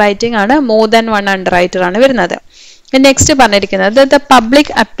പാർഷ്യൽ അണ്ടർ റൈറ്റിംഗ് ആണ്, more than one under writer ആണ് വരുന്നത്. നെക്സ്റ്റ് പറഞ്ഞിരിക്കുന്നത് the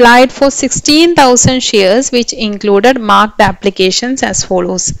public applied for 16,000 shares which included marked applications as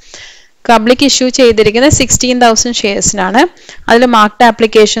follows. Public issue ചെയ്തിരിക്കുന്ന 16,000 ഷെയർസിനാണ്. അതിൽ മാർക്ക്ഡ്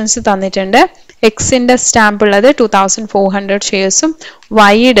ആപ്ലിക്കേഷൻസ് തന്നിട്ടുണ്ട്. എക്സിന്റെ സ്റ്റാമ്പ് ഉള്ളത് 2,400 ഷെയർസും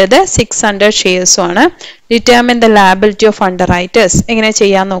വൈയുടേത് 600 ഷെയർസും ആണ്. Determine the liability of underwriters. എങ്ങനെ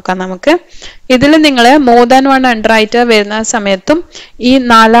ചെയ്യാൻ നോക്കാം നമുക്ക്. ഇതിൽ നിങ്ങൾ മോർ ദാൻ വൺ അണ്ടർറൈറ്റർ വരുന്ന സമയത്തും ഈ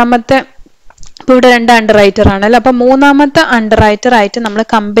നാലാമത്തെ, ഇപ്പൊ ഇവിടെ 2 അണ്ടർറൈറ്റർ ആണല്ലോ, അപ്പൊ മൂന്നാമത്തെ അണ്ടർറൈറ്റർ ആയിട്ട് നമ്മൾ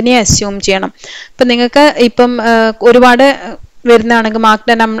കമ്പനിയെ അസ്യൂം ചെയ്യണം. ഇപ്പൊ നിങ്ങൾക്ക് ഇപ്പം ഒരുപാട് വരുന്നതാണെങ്കിൽ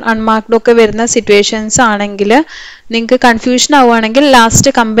മാർക്ക്ഡ് ആൻഡ് അൺമാർക്ക്ഡ് ഒക്കെ വരുന്ന സിറ്റുവേഷൻസ് ആണെങ്കിൽ നിങ്ങൾക്ക് കൺഫ്യൂഷൻ ആവുകയാണെങ്കിൽ ലാസ്റ്റ്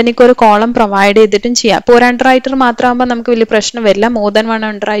കമ്പനിക്ക് ഒരു കോളം പ്രൊവൈഡ് ചെയ്തിട്ടും ചെയ്യാം. അപ്പോൾ ഒരു അണ്ടർറൈറ്റർ മാത്രമാകുമ്പോൾ നമുക്ക് വലിയ പ്രശ്നം വരില്ല. മോർ ദാൻ വൺ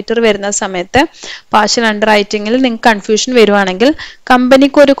അണ്ടർറൈറ്റർ വരുന്ന സമയത്ത് പാർഷ്യൽ അണ്ടർറൈറ്റിംഗിൽ നിങ്ങൾക്ക് കൺഫ്യൂഷൻ വരുവാണെങ്കിൽ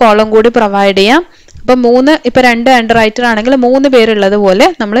കമ്പനിക്ക് ഒരു കോളം കൂടി പ്രൊവൈഡ് ചെയ്യാം. അപ്പൊ 2 അണ്ടർറൈറ്റർ ആണെങ്കിൽ 3 പേരുള്ളത് പോലെ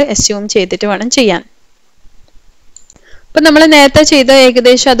നമ്മൾ അസ്യൂം ചെയ്തിട്ട് വേണം ചെയ്യാൻ. അപ്പൊ നമ്മൾ നേരത്തെ ചെയ്ത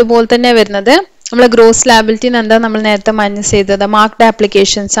ഏകദേശം അതുപോലെ തന്നെ വരുന്നത്. നമ്മൾ ഗ്രോസ് ലാബിലിറ്റിന്ന് എന്താ നമ്മൾ നേരത്തെ മൈനസ് ചെയ്തത്? മാർക്ക്ഡ്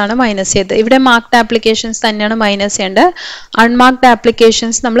ആപ്ലിക്കേഷൻസ് ആണ് മൈനസ് ചെയ്തത്. ഇവിടെ മാർക്ക്ഡ് ആപ്ലിക്കേഷൻസ് തന്നെയാണ് മൈനസ് ചെയ്യേണ്ടത്. അൺമാർക്ക്ഡ്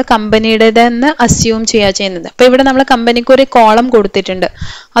ആപ്ലിക്കേഷൻസ് നമ്മൾ കമ്പനിയുടേതെന്ന് അസ്യൂം ചെയ്യുന്നത്. അപ്പൊ ഇവിടെ നമ്മൾ കമ്പനിക്ക് ഒരു കോളം കൊടുത്തിട്ടുണ്ട്.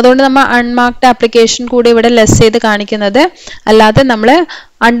 അതുകൊണ്ട് നമ്മൾ അൺമാർക്ക്ഡ് ആപ്ലിക്കേഷൻ കൂടി ഇവിടെ ലെസ് ചെയ്ത് കാണിക്കുന്നത്. അല്ലാതെ നമ്മൾ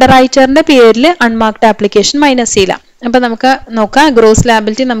അണ്ടർറൈറ്ററിന്റെ പേരിൽ അൺമാർക്ക്ഡ് ആപ്ലിക്കേഷൻ മൈനസ് ചെയ്യില്ല. അപ്പൊ നമുക്ക് നോക്കാം. ഗ്രോസ്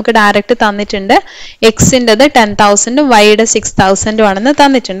ലാബിലിറ്റി നമുക്ക് ഡയറക്റ്റ് തന്നിട്ടുണ്ട്. എക്സിൻ്റെത് 10,000 വൈയുടെ 6,000 ആണെന്ന്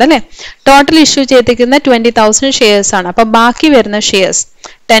തന്നിട്ടുണ്ട് അല്ലെ. ടോട്ടൽ ഇഷ്യൂ ചെയ്തിരിക്കുന്ന 20,000 ഷെയർസ് ആണ്. അപ്പൊ ബാക്കി വരുന്ന ഷെയർസ്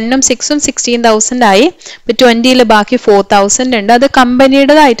 10ഉം 6ഉം 16,000 ആയി. ഇപ്പൊ 20ൽ ബാക്കി 4,000 ഉണ്ട്. അത്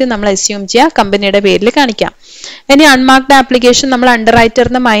കമ്പനിയുടേതായിട്ട് നമ്മൾ അസ്യൂം ചെയ്യാം, കമ്പനിയുടെ പേരിൽ കാണിക്കാം. ഇനി അൺമാർക്ക്ഡ് ആപ്ലിക്കേഷൻ നമ്മൾ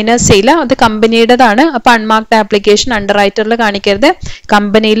അണ്ടർറൈറ്ററിന് മൈനസ് ചെയ്യില്ല, അത് കമ്പനിയുടേതാണ്. അപ്പൊ അൺമാർക്ക്ഡ് ആപ്ലിക്കേഷൻ അണ്ടർറൈറ്ററിൽ കാണിക്കരുത്,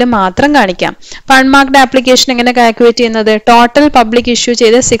 കമ്പനിയിൽ മാത്രം കാണിക്കാം. അപ്പൊ അൺമാർക്ക്ഡ് ആപ്ലിക്കേഷൻ എങ്ങനെ കാൽക്കുലേറ്റ് ചെയ്യുന്നത്? ടോട്ടൽ പബ്ലിക് ഇഷ്യൂ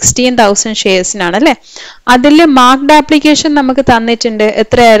ചെയ്ത 16,000 ഷെയർസിനാണ് അല്ലെ. അതിൽ മാർക്ക്ഡ് ആപ്ലിക്കേഷൻ നമുക്ക് തന്നിട്ടുണ്ട്.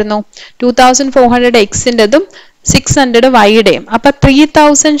 എത്രയായിരുന്നു? 2,400 എക്സിൻ്റെതും 600 വൈയുടെയും. അപ്പൊ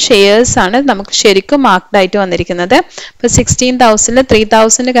 3,000 ഷെയർസ് ആണ് നമുക്ക് ശരിക്കും മാർക്ക്ഡ് ആയിട്ട് വന്നിരിക്കുന്നത്. അപ്പൊ 16,000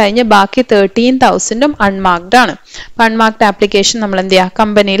 3,000 കഴിഞ്ഞ് ബാക്കി 13,000ഉം അൺമാർക്ക്ഡ് ആണ്. അപ്പൊ അൺമാർക്ക്ഡ് ആപ്ലിക്കേഷൻ നമ്മൾ എന്ത് ചെയ്യുക?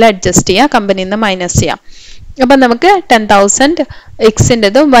 കമ്പനിയിൽ അഡ്ജസ്റ്റ് ചെയ്യുക, കമ്പനിയിൽ നിന്ന് മൈനസ് ചെയ്യാം. അപ്പൊ നമുക്ക് 10,000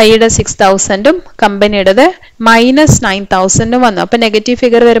 എക്സിൻ്റെതും വൈയുടെ 6,000ഉം കമ്പനിയുടേത് -9,000 വന്നു. അപ്പൊ നെഗറ്റീവ്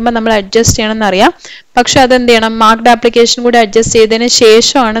ഫിഗർ വരുമ്പോൾ നമ്മൾ അഡ്ജസ്റ്റ് ചെയ്യണമെന്ന് അറിയാം. പക്ഷെ അതെന്ത് ചെയ്യണം? മാർക്ക്ഡ് ആപ്ലിക്കേഷൻ കൂടി അഡ്ജസ്റ്റ് ചെയ്തതിന്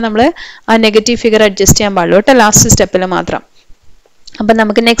ശേഷമാണ് നമ്മൾ ആ നെഗറ്റീവ് ഫിഗർ അഡ്ജസ്റ്റ് ചെയ്യാൻ പാടുള്ളൂ കേട്ടോ, ലാസ്റ്റ് സ്റ്റെപ്പിൽ മാത്രം. അപ്പൊ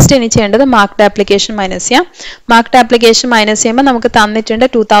നമുക്ക് നെക്സ്റ്റ് ഇനി ചെയ്യേണ്ടത് മാർക്ക്ഡ് ആപ്ലിക്കേഷൻ മൈനസ് ചെയ്യാം. മാർക്ക്ഡ് ആപ്ലിക്കേഷൻ മൈനസ് ചെയ്യുമ്പോൾ നമുക്ക് തന്നിട്ടുണ്ട്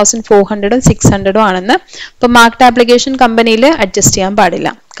 2,400ഉം 600ഉം ആണെന്ന്. അപ്പൊ മാർക്ക്ഡ് ആപ്ലിക്കേഷൻ കമ്പനിയിൽ അഡ്ജസ്റ്റ് ചെയ്യാൻ പാടില്ല,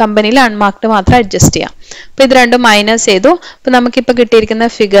 കമ്പനിയിൽ അൺമാർക്ക്ഡ് മാത്രം അഡ്ജസ്റ്റ് ചെയ്യാം. അപ്പൊ ഇത് രണ്ടും മൈനസ് ചെയ്തു. അപ്പൊ നമുക്കിപ്പോ കിട്ടിയിരിക്കുന്ന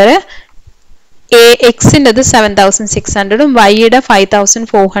ഫിഗർ എക്സിൻ്റെത് 7,600ഉം വൈയുടെ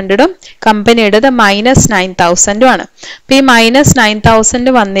 5,400ഉം കമ്പനിയുടേത് -9,000ഉം ആണ്. അപ്പൊ ഈ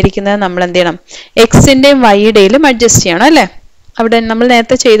 -9,000 വന്നിരിക്കുന്നത് നമ്മൾ എന്ത് ചെയ്യണം? എക്സിന്റെയും വൈയുടെയിലും അഡ്ജസ്റ്റ് ചെയ്യണം അല്ലെ. അവിടെ നമ്മൾ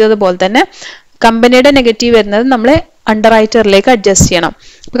നേരത്തെ ചെയ്തതുപോലെ തന്നെ കമ്പനിയുടെ നെഗറ്റീവ് വരുന്നത് നമ്മൾ അണ്ടർറൈറ്ററിലേക്ക് അഡ്ജസ്റ്റ് ചെയ്യണം.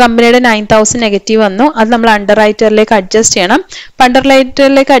 ഇപ്പൊ കമ്പനിയുടെ 9000 നെഗറ്റീവ് വന്നു, അത് നമ്മൾ അണ്ടർറൈറ്ററിലേക്ക് അഡ്ജസ്റ്റ് ചെയ്യണം. അപ്പൊ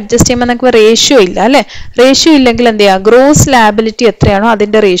അണ്ടർറൈറ്ററിലേക്ക് അഡ്ജസ്റ്റ് ചെയ്യുമ്പോൾ നമുക്ക് റേഷ്യോ ഇല്ല അല്ലെ. റേഷ്യോ ഇല്ലെങ്കിൽ എന്ത് ചെയ്യുക, ഗ്രോസ് ലാബിലിറ്റി എത്രയാണോ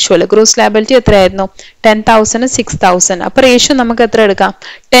അതിന്റെ റേഷ്യോ അല്ലെ. ഗ്രോസ് ലാബിലിറ്റി എത്രയായിരുന്നു? 10,000 6,000. അപ്പൊ റേഷ്യോ നമുക്ക് എത്ര എടുക്കാം?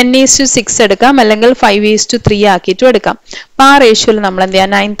 10:6 എടുക്കാം, അല്ലെങ്കിൽ 5:3 ആക്കിയിട്ടും എടുക്കാം. അപ്പൊ ആ റേഷ്യോയിൽ നമ്മൾ എന്ത്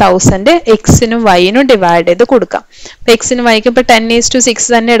ചെയ്യാം, 9000 എക്സിനും വൈനും ഡിവൈഡ് ചെയ്ത് കൊടുക്കാം. അപ്പൊ എക്സിനും വൈക്ക് ഇപ്പൊ 10:6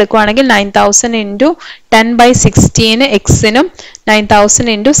 തന്നെ എടുക്കുവാണെങ്കിൽ 9000 ഇൻറ്റു 10/16 എക്സിനും 9000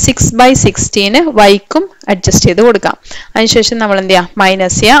 ഇൻറ്റു 6/16 വൈക്കും അഡ്ജസ്റ്റ് ചെയ്ത് കൊടുക്കാം. അതിനുശേഷം നമ്മൾ എന്ത് ചെയ്യാം,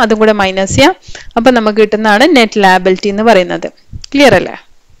 മൈനസ് ചെയ്യാം, അതും കൂടെ മൈനസ് ചെയ്യാം. അപ്പൊ നമുക്ക് കിട്ടുന്നതാണ് നെറ്റ് ലാബിലിറ്റി എന്ന് പറയുന്നത്. ക്ലിയർ അല്ലേ?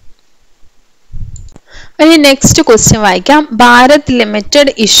 ഇനി നെക്സ്റ്റ് ക്വസ്റ്റ്യൻ വായിക്കാം. Bharat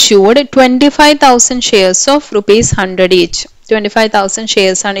limited issued 25,000 shares of ₹100 each. 25,000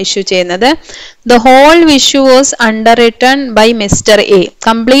 shares ആണ് ഇഷ്യൂ ചെയ്യുന്നത്. The whole issue was under written by mister A.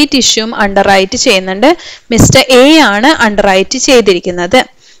 Complete ഇഷ്യൂം under right ചെയ്യുന്നുണ്ട്. മിസ്റ്റർ എ ആണ് അണ്ടർ റൈറ്റ് ചെയ്തിരിക്കുന്നത്.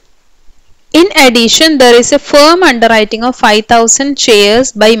 In addition there is A firm under writing of 5,000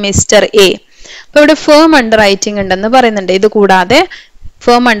 shares by mister A. അപ്പൊ ഇവിടെ firm under writing ഉണ്ടെന്ന് പറയുന്നുണ്ട്. ഇത് കൂടാതെ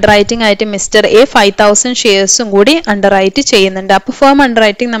firm under writing ആയിട്ട് മിസ്റ്റർ എ 5,000 ഷെയർസും കൂടി അണ്ടർ റൈറ്റ് ചെയ്യുന്നുണ്ട്. അപ്പൊ ഫേം അണ്ടർ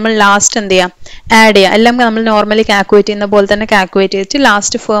റൈറ്റിംഗ് നമ്മൾ ലാസ്റ്റ് എന്ത് ചെയ്യാം, ആഡ് ചെയ്യാം. എല്ലാം നമ്മൾ നോർമലി കാൽക്കുലേറ്റ് ചെയ്യുന്ന പോലെ തന്നെ കാൽക്കുലേറ്റ് ചെയ്തിട്ട്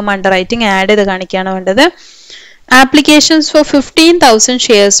last firm under writing add ചെയ്ത് കാണിക്കുകയാണ് വേണ്ടത്. Applications for 15,000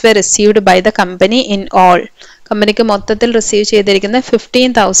 shares were received by the company in all. കമ്പനിക്ക് മൊത്തത്തിൽ റിസീവ് ചെയ്തിരിക്കുന്ന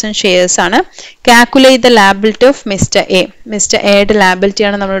 15,000 ഷെയർസ് ആണ്. Calculate the liability of mister A. Mister എയുടെ ലാബിലിറ്റി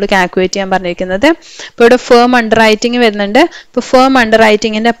ആണ് നമ്മളോട് കാൽക്കുലേറ്റ് ചെയ്യാൻ പറഞ്ഞിരിക്കുന്നത്. ഇപ്പോൾ ഇവിടെ ഫേം അണ്ടർ റൈറ്റിംഗ് വരുന്നുണ്ട്. ഇപ്പോൾ ഫേം അണ്ടർ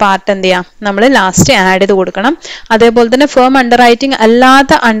റൈറ്റിംഗിന്റെ പാർട്ട് എന്ത് ചെയ്യാം, നമ്മൾ ലാസ്റ്റ് ആഡ് ചെയ്ത് കൊടുക്കണം. അതേപോലെ തന്നെ ഫേം അണ്ടർ റൈറ്റിംഗ്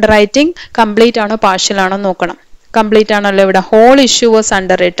അല്ലാത്ത അണ്ടർ റൈറ്റിംഗ് കംപ്ലീറ്റ് ആണോ പാർഷ്യൽ ആണോ നോക്കണം. കംപ്ലീറ്റ് ആണല്ലോ ഇവിടെ. Whole issue was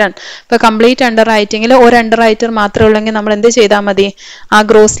under written. ഇപ്പൊ കംപ്ലീറ്റ് അണ്ടർ റൈറ്റിംഗിൽ ഒരു അണ്ടർ റൈറ്റർ മാത്രമേ ഉള്ളെങ്കിൽ നമ്മൾ എന്ത് ചെയ്താൽ മതി, ആ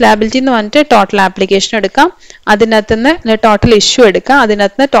ഗ്രോസ് ലാബിലിറ്റി എന്ന് പറഞ്ഞിട്ട് ടോട്ടൽ ആപ്ലിക്കേഷൻ എടുക്കാം, അതിനകത്ത് നിന്ന് ടോട്ടൽ ഇഷ്യൂ എടുക്കാം,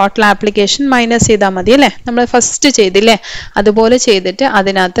 അതിനകത്ത് നിന്ന് ടോട്ടൽ ആപ്ലിക്കേഷൻ മൈനസ് ചെയ്താൽ മതി അല്ലേ. നമ്മൾ ഫസ്റ്റ് ചെയ്തില്ലേ, അതുപോലെ ചെയ്തിട്ട്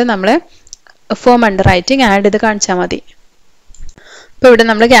അതിനകത്ത് നമ്മൾ ഫോം അണ്ടർ റൈറ്റിംഗ് ആഡ് ചെയ്ത് കാണിച്ചാൽ മതി. ഇപ്പോൾ ഇവിടെ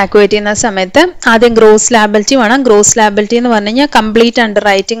നമ്മൾ കാൽക്കുലേറ്റ് ചെയ്യുന്ന സമയത്ത് ആദ്യം ഗ്രോസ് ലാബിലിറ്റി വേണം. ഗ്രോസ് ലാബിലിറ്റി എന്ന് പറഞ്ഞു കഴിഞ്ഞാൽ കംപ്ലീറ്റ് അണ്ടർ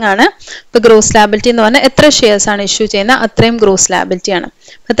റൈറ്റിംഗ് ആണ്. ഇപ്പോൾ ഗ്രോസ് ലാബിലിറ്റി എന്ന് പറഞ്ഞാൽ എത്ര ഷെയർസ് ആണ് ഇഷ്യൂ ചെയ്യുന്നത് അത്രയും ഗ്രോസ് ലാബിലിറ്റി ആണ്.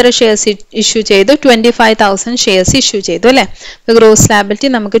 എത്ര ഷെയർസ് ഇഷ്യൂ ചെയ്തു? 25,000 ഷെയർസ് ഇഷ്യൂ ചെയ്തു അല്ലേ. ഇപ്പോൾ ഗ്രോസ് ലാബിലിറ്റി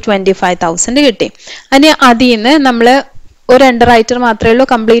നമുക്ക് 25,000 കിട്ടി. ഇനി അതിൽ നിന്ന് നമ്മൾ ഒരു അണ്ടർ റൈറ്റർ മാത്രമേ ഉള്ളൂ,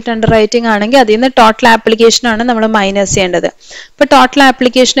 കംപ്ലീറ്റ് അണ്ടർ റൈറ്റിംഗ് ആണെങ്കിൽ അതിൽ നിന്ന് ടോട്ടൽ ആപ്ലിക്കേഷൻ ആണ് നമ്മൾ മൈനസ് ചെയ്യേണ്ടത്. അപ്പോൾ ടോട്ടൽ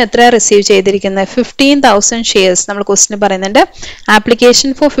ആപ്ലിക്കേഷൻ എത്രയാണ് റിസീവ് ചെയ്തിരിക്കുന്നത്? 15,000 ഷെയർസ്. നമ്മൾ ക്വസ്റ്റിന് പറയുന്നുണ്ട് application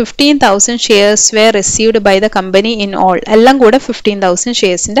for 15,000 shares wear received by the company in all. എല്ലാം കൂടെ 15,000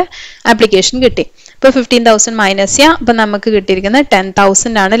 ഷെയർസിന്റെ ആപ്ലിക്കേഷൻ കിട്ടി. ഇപ്പോൾ 15,000 മൈനസ് ചെയ്യാം. അപ്പം നമുക്ക് കിട്ടിയിരിക്കുന്നത്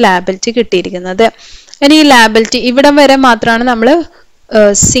 10,000 ആണ് ലാബിലിറ്റി കിട്ടിയിരിക്കുന്നത്. ഇനി ഈ ലാബിലിറ്റി ഇവിടം വരെ മാത്രമാണ് നമ്മൾ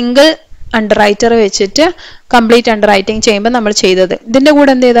സിംഗിൾ അണ്ടർ റൈറ്റർ വെച്ചിട്ട് കംപ്ലീറ്റ് അണ്ടർ റൈറ്റിംഗ് ചെയ്യുമ്പോൾ നമ്മൾ ചെയ്തത്. ഇതിന്റെ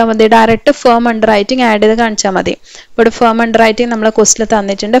കൂടെ എന്ത് ചെയ്താൽ മതി, direct firm under writing add ചെയ്ത് കാണിച്ചാൽ മതി. ഇവിടെ ഫേം അണ്ടർ റൈറ്റിംഗ് നമ്മളെ ക്വസ്റ്റിൽ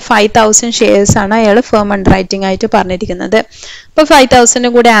തന്നിട്ടുണ്ട്. 5,000 ഷെയർസ് ആണ് അയാൾ ഫേം അണ്ടർ റൈറ്റിംഗ് ആയിട്ട് പറഞ്ഞിരിക്കുന്നത്. അപ്പോൾ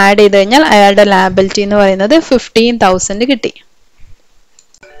 5,000 കൂടെ ആഡ് ചെയ്ത് കഴിഞ്ഞാൽ അയാളുടെ ലാബിലിറ്റി എന്ന് പറയുന്നത് 15,000 കിട്ടി.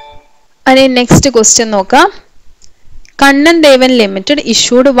 അതിന് നെക്സ്റ്റ് ക്വസ്റ്റ്യൻ നോക്കാം. Kannan Devan limited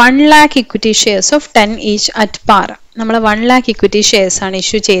issued 1 lakh equity shares of 10 each at par. നമ്മൾ 1 lakh ഇക്വിറ്റി ഷെയർസ് ആണ്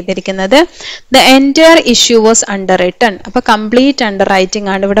ഇഷ്യൂ ചെയ്തിരിക്കുന്നത്. The entire issue was under written. അപ്പൊ കംപ്ലീറ്റ് അണ്ടർ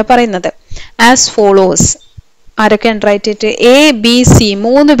റൈറ്റിംഗ് ആണ് ഇവിടെ പറയുന്നത്. As follows. ആരൊക്കെ under right? A B C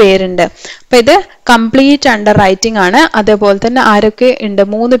 3 പേരുണ്ട്. അപ്പൊ ഇത് കംപ്ലീറ്റ് അണ്ടർ റൈറ്റിംഗ് ആണ്. അതേപോലെ തന്നെ ആരൊക്കെ ഉണ്ട്?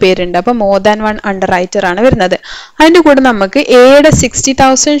 3 പേരുണ്ട്. അപ്പൊ മോർ ദാൻ 1 അണ്ടർ റൈറ്റർ ആണ് വരുന്നത്. അതിന്റെ കൂടെ നമുക്ക് എയുടെ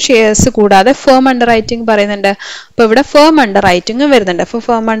 60,000 ഷെയർസ് കൂടാതെ ഫേം അണ്ടർ റൈറ്റിംഗ് പറയുന്നുണ്ട്. അപ്പൊ ഇവിടെ ഫേം അണ്ടർ റൈറ്റിംഗ് വരുന്നുണ്ട്. അപ്പൊ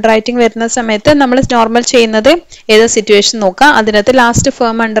ഫേം അണ്ടർ റൈറ്റിംഗ് വരുന്ന സമയത്ത് നമ്മൾ നോർമൽ ചെയ്യുന്നത് ഏത് സിറ്റുവേഷൻ നോക്കാം, അതിനകത്ത് last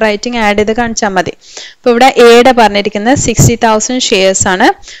firm under writing add ചെയ്ത് കാണിച്ചാൽ മതി. അപ്പൊ ഇവിടെ എയുടെ പറഞ്ഞിരിക്കുന്നത് 60,000 ഷെയർസ് ആണ്.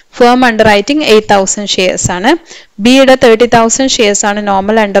 ഫേം അണ്ടർ റൈറ്റിംഗ് 8,000 ഷെയർസ് ആണ്. ബിയുടെ 30,000 ഷെയർസ് ആണ്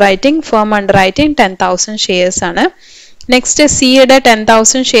normal under writing. Firm under writing 10,000 shares ആണ്. നെക്സ്റ്റ് സിയുടെ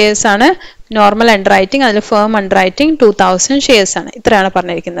 10,000 ഷെയർസ് ആണ് നോർമൽ അണ്ടർ റൈറ്റിംഗ്. അതിൽ ഫേം അണ്ടർ റൈറ്റിംഗ് 2,000 ഷെയർസ് ആണ്. ഇത്രയാണ്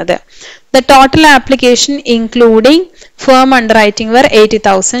പറഞ്ഞിരിക്കുന്നത്. The total application including firm under writing were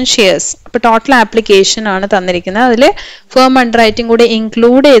 80,000 shares. അപ്പൊ ടോട്ടൽ ആപ്ലിക്കേഷൻ ആണ് തന്നിരിക്കുന്നത്. അതിൽ ഫേം അണ്ടർ റൈറ്റിംഗ് കൂടി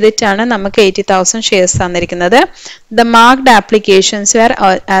ഇൻക്ലൂഡ് ചെയ്തിട്ടാണ് നമുക്ക് 80,000 ഷെയർസ് തന്നിരിക്കുന്നത്. The marked applications were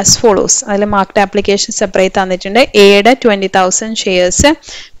as follows. അതിൽ മാർക്ക്ഡ് ആപ്ലിക്കേഷൻ സെപ്പറേറ്റ് തന്നിട്ടുണ്ട്. എയുടെ 20,000 ഷെയർസ്,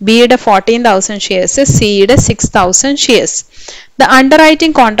 ബിയുടെ 14,000 ഷെയർസ്, സിയുടെ 6,000 shares. The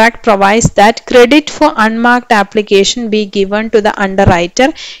underwriting contract provides that credit for unmarked application be given to the underwriter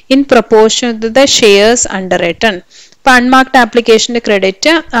in proportion to the shares underwritten. ഇപ്പോൾ unmarked ആപ്ലിക്കേഷൻ്റെ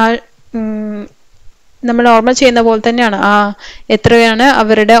credit നമ്മൾ normal ചെയ്യുന്ന പോലെ തന്നെയാണ്. എത്രയാണ്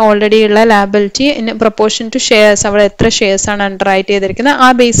അവരുടെ ഓൾറെഡി ഉള്ള liability in proportion to shares, അവിടെ എത്ര ഷെയർസ് ആണ് അണ്ടർറൈറ്റ് ചെയ്തിരിക്കുന്നത്, ആ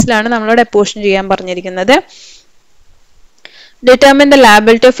ബേസിലാണ് നമ്മളോട് അപ്പോർഷൻ ചെയ്യാൻ പറഞ്ഞിരിക്കുന്നത്. Determine the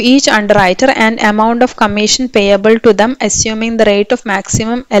liability of each underwriter and amount of commission payable to them assuming the rate of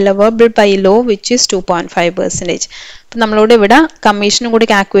maximum allowable by law which is 2.5%. അപ്പോൾ നമ്മളോട് ഇവിടെ കമ്മീഷനും കൂടി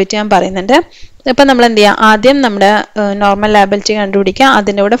കാൽക്കുലേറ്റ് ചെയ്യാൻ പറയുന്നുണ്ട്. അപ്പോൾ നമ്മൾ എന്ത് ചെയ്യുക, ആദ്യം നമ്മുടെ നോർമൽ ലാബിലിറ്റി കണ്ടുപിടിക്കുക,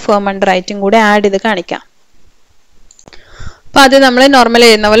 അതിൻ്റെ കൂടെ ഫേം അണ്ടർറൈറ്റിംഗ് കൂടെ ആഡ് ചെയ്ത് കാണിക്കാം. അപ്പോൾ അത് നമ്മൾ നോർമൽ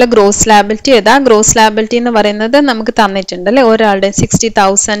ചെയ്യുന്ന പോലെ ഗ്രോസ് ലാബിലിറ്റി എഴുതാം. ഗ്രോസ് ലാബിലിറ്റി എന്ന് പറയുന്നത് നമുക്ക് തന്നിട്ടുണ്ട് അല്ലേ, ഒരാളുടെ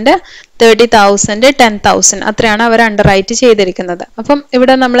 60,000, 30,000, 10,000 അത്രയാണ് അവർ അണ്ടർറൈറ്റ് ചെയ്തിരിക്കുന്നത്. അപ്പം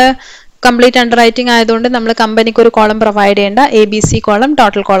ഇവിടെ നമ്മൾ കംപ്ലീറ്റ് അണ്ടർറൈറ്റിംഗ് ആയതുകൊണ്ട് നമ്മൾ കമ്പനിക്ക് ഒരു കോളം പ്രൊവൈഡ് ചെയ്യേണ്ട, ABC കോളം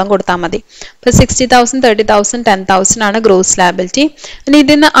ടോട്ടൽ കോളം കൊടുത്താൽ മതി. ഇപ്പോൾ 60,000, 30,000, 10,000 ആണ് ഗ്രോസ് ലാബിലിറ്റി. ഇനി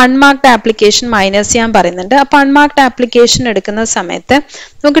ഇതിൽ നിന്ന് അൺമാർക്ക്ഡ് ആപ്ലിക്കേഷൻ മൈനസ് ചെയ്യാൻ പറയുന്നുണ്ട്. അപ്പോൾ അൺമാർക്ക്ഡ് ആപ്ലിക്കേഷൻ എടുക്കുന്ന സമയത്ത്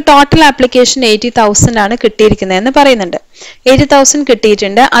നമുക്ക് ടോട്ടൽ ആപ്ലിക്കേഷൻ 80,000 ആണ് കിട്ടിയിരിക്കുന്നതെന്ന് പറയുന്നുണ്ട്. 80,000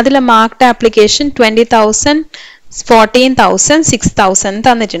 കിട്ടിയിട്ടുണ്ട്. അതിൽ മാർക്ക്ഡ് ആപ്ലിക്കേഷൻ 20,000, 14,000, 6,000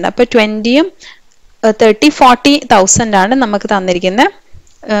 തന്നിട്ടുണ്ട്. അപ്പോൾ 20ഉം 30, 40,000 ആണ് നമുക്ക് തന്നിരിക്കുന്നത്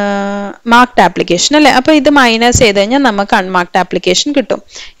മാർക്ക്ഡ് ആപ്ലിക്കേഷൻ അല്ലേ. അപ്പോൾ ഇത് മൈനസ് ചെയ്ത് കഴിഞ്ഞാൽ നമുക്ക് അൺമാർക്ക്ഡ് ആപ്ലിക്കേഷൻ കിട്ടും.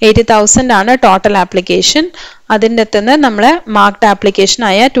 80,000 ആണ് ടോട്ടൽ ആപ്ലിക്കേഷൻ. അതിൻ്റെ അകത്തുനിന്ന് നമ്മൾ മാർക്ക്ഡ് ആപ്ലിക്കേഷൻ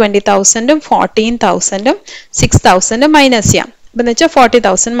ആയ 20,000ഉം 14,000ഉം 6,000ഉം മൈനസ് ചെയ്യാം. അപ്പം എന്ന് വെച്ചാൽ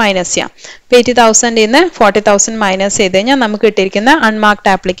 40,000 മൈനസ് ചെയ്യാം. അപ്പോൾ 80,000 നിന്ന് 40,000 മൈനസ് ചെയ്ത് കഴിഞ്ഞാൽ നമുക്ക് കിട്ടിയിരിക്കുന്ന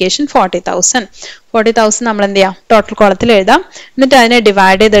അൺമാർക്ക്ഡ് ആപ്ലിക്കേഷൻ 40,000. 40,000 നമ്മൾ എന്ത് ചെയ്യാം, ടോട്ടൽ കോളത്തിൽ എഴുതാം. എന്നിട്ട് അതിനെ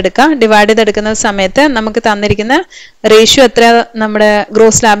ഡിവൈഡ് ചെയ്തെടുക്കാം. ഡിവൈഡ് ചെയ്തെടുക്കുന്ന സമയത്ത് നമുക്ക് തന്നിരിക്കുന്ന റേഷ്യോ എത്ര, നമ്മുടെ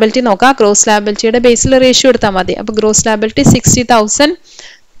ഗ്രോസ് ലാബിലിറ്റി നോക്കാം. ഗ്രോസ് ലാബിലിറ്റിയുടെ ബേസിൽ റേഷ്യോ എടുത്താൽ മതി. അപ്പോൾ ഗ്രോസ് ലാബിലിറ്റി 60,000,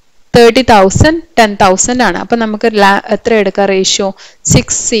 30,000, 10,000 ആണ്. അപ്പോൾ നമുക്ക് എത്ര എടുക്കാം റേഷ്യോ,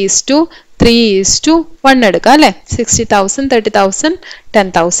 6:3:1 എടുക്കാം അല്ലേ. 60,000, 30,000,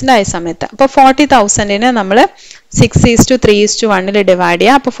 10,000 ആയ സമയത്ത് അപ്പോൾ 40,000നെ നമ്മൾ 6:3:1 ഡിവൈഡ്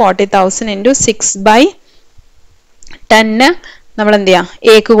ചെയ്യുക. അപ്പോൾ 40,000 × 6/10 നമ്മൾ എന്ത്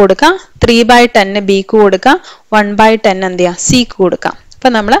ചെയ്യുക, എക്ക് കൊടുക്കുക, 3/10 ബിക്ക് കൊടുക്കുക, 1/10 എന്ത് ചെയ്യുക, സിക്ക് കൊടുക്കുക.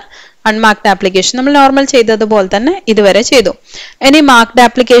 അപ്പം നമ്മൾ അൺമാർക്ക്ഡ് ആപ്ലിക്കേഷൻ നമ്മൾ നോർമൽ ചെയ്തതുപോലെ തന്നെ ഇതുവരെ ചെയ്തു. ഇനി മാർക്ക്ഡ്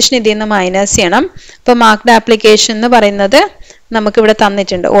ആപ്ലിക്കേഷൻ ഇതിൽ നിന്ന് മൈനസ് ചെയ്യണം. അപ്പോൾ മാർക്ക്ഡ് ആപ്ലിക്കേഷൻ എന്ന് പറയുന്നത് നമുക്കിവിടെ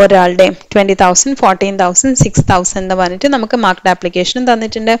തന്നിട്ടുണ്ട് ഒരാളുടെയും 20,000, 14,000, 6,000 എന്ന് പറഞ്ഞിട്ട് നമുക്ക് മാർക്ക്ഡ് ആപ്ലിക്കേഷനും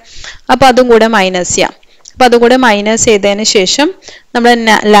തന്നിട്ടുണ്ട്. അപ്പോൾ അതും കൂടെ മൈനസ് ചെയ്യാം. അപ്പോൾ അതുകൂടെ മൈനസ് ചെയ്തതിന് ശേഷം നമ്മൾ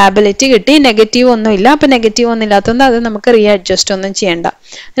ലാബിലിറ്റി കിട്ടി. നെഗറ്റീവ് ഒന്നും ഇല്ല. അപ്പോൾ നെഗറ്റീവ് ഒന്നും ഇല്ലാത്തതുകൊണ്ട് അത് നമുക്ക് റീ അഡ്ജസ്റ്റ് ഒന്നും ചെയ്യേണ്ട.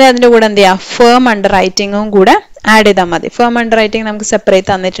 അല്ലെ അതിൻ്റെ കൂടെ എന്ത് ചെയ്യുക, ഫേം അണ്ടർറൈറ്റിങ്ങും കൂടെ ആഡ് ചെയ്താൽ മതി. ഫേം അണ്ടർറൈറ്റിംഗ് നമുക്ക് സെപ്പറേറ്റ്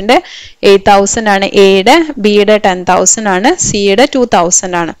തന്നിട്ടുണ്ട്. 8,000 ആണ് എയുടെ, ബിയുടെ 10,000 ആണ്, സിയുടെ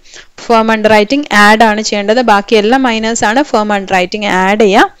 2,000 ആണ്. ഫേം അണ്ടർറൈറ്റിംഗ് ആഡ് ആണ് ചെയ്യേണ്ടത്. ബാക്കിയെല്ലാം മൈനസ് ആണ്. ഫേം അണ്ടർറൈറ്റിംഗ് ആഡ്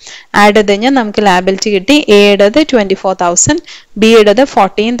ചെയ്യുക. ആഡ് ചെയ്ത് കഴിഞ്ഞാൽ നമുക്ക് ലാബിലിറ്റി കിട്ടി. എയുടേത് 24,000, ബിയുടേത്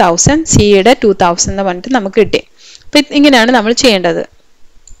 14,000, സിയുടെ 2,000 എന്ന് പറഞ്ഞിട്ട് നമുക്ക് കിട്ടി. അപ്പം ഇങ്ങനെയാണ് നമ്മൾ ചെയ്യേണ്ടത്.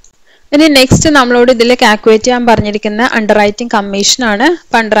 ഇനി നെക്സ്റ്റ് നമ്മളോട് ഇതിൽ കാൽക്കുലേറ്റ് ചെയ്യാൻ പറഞ്ഞിരിക്കുന്ന അണ്ടർറൈറ്റിംഗ് കമ്മീഷൻ ആണ്.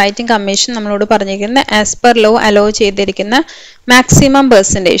 അപ്പം അണ്ടർറൈറ്റിംഗ് കമ്മീഷൻ നമ്മളോട് പറഞ്ഞിരിക്കുന്നത് ആസ് പെർ ലോ അലോ ചെയ്തിരിക്കുന്ന മാക്സിമം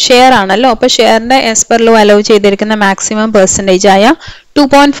പെർസെൻറ്റേജ് ഷെയർ ആണല്ലോ. അപ്പോൾ ഷെയറിൻ്റെ ആസ് പെർ ലോ അലോ ചെയ്തിരിക്കുന്ന മാക്സിമം പെർസെൻറ്റേജ് ആയ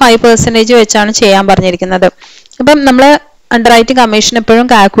 2.5% വെച്ചാണ് ചെയ്യാൻ പറഞ്ഞിരിക്കുന്നത്. അപ്പം നമ്മൾ അണ്ടർറൈറ്റിംഗ് കമ്മീഷൻ എപ്പോഴും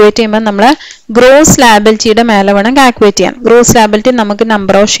കാൽക്കുലേറ്റ് ചെയ്യുമ്പോൾ നമ്മൾ ഗ്രോസ് ലാബിലിറ്റിയുടെ മേലെ വേണം കാൽക്കുലേറ്റ് ചെയ്യാൻ. ഗ്രോസ് ലാബിലിറ്റി നമുക്ക്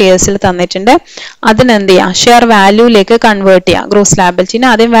നമ്പർ ഓഫ് ഷെയർസിൽ തന്നിട്ടുണ്ട്. അതിനെന്ത് ചെയ്യാം, ഷെയർ വാല്യൂയിലേക്ക് കൺവേർട്ട് ചെയ്യാം. ഗ്രോസ് ലാബിലിറ്റിനെ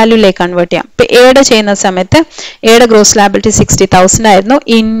ആദ്യം വാല്യൂയിലേക്ക് കൺവേർട്ട് ചെയ്യാം. ഇപ്പം എയുടെ ചെയ്യുന്ന സമയത്ത് എയുടെ ഗ്രോസ് ലാബിലിറ്റി 60,000 ആയിരുന്നു.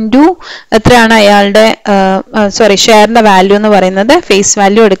 ഇൻറ്റു എത്രയാണ് അയാളുടെ ഷെയറിന്റെ വാല്യൂ എന്ന് പറയുന്നത്, ഫേസ്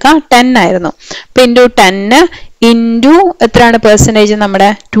വാല്യൂ എടുക്കാം 10 ആയിരുന്നു. അപ്പം ഇൻറ്റു 10 ഇൻറ്റു എത്രയാണ് പെർസെൻറ്റേജ്, നമ്മുടെ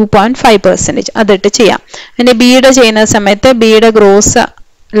 2.5% അതിട്ട് ചെയ്യാം. പിന്നെ ബിയുടെ ചെയ്യുന്ന സമയത്ത് ബിയുടെ ഗ്രോസ്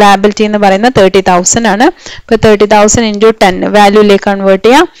ലാബിലിറ്റി എന്ന് പറയുന്നത് 30,000 ആണ്. ഇപ്പോൾ 30,000 ഇൻറ്റു 10 വാല്യൂയിലേക്ക് കൺവേർട്ട്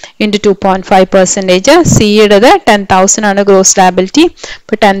ചെയ്യാം, ഇൻറ്റു 2.5%. സിയുടേത് 10,000 ആണ് ഗ്രോസ് ലാബിലിറ്റി.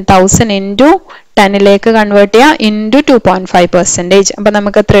 ഇപ്പോൾ 10,000 ഇൻറ്റു 10ലേക്ക് കൺവേർട്ട് ചെയ്യാം, ഇൻറ്റു 2.5%. അപ്പോൾ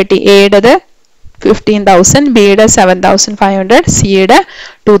നമുക്ക് എത്ര കിട്ടി, എയുടേത് 15,000, ബിയുടെ 7,500, സിയുടെ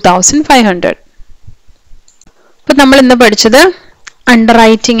 2,500. അപ്പോൾ നമ്മൾ ഇന്ന് പഠിച്ചത്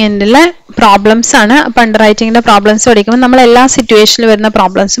അണ്ടർറൈറ്റിങ്ങിൻ്റെ പ്രോബ്ലംസ് ആണ്. അപ്പോൾ അണ്ടർറൈറ്റിങ്ങിൻ്റെ പ്രോബ്ലംസ് പഠിക്കുമ്പോൾ നമ്മൾ എല്ലാ സിറ്റുവേഷനിൽ വരുന്ന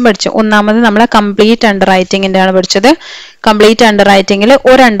പ്രോബ്ലംസും പഠിച്ചു. ഒന്നാമത് നമ്മൾ കംപ്ലീറ്റ് അണ്ടർറൈറ്റിങ്ങിൻ്റെ ആണ് പഠിച്ചത്. കംപ്ലീറ്റ് അണ്ടർറൈറ്റിങ്ങിൽ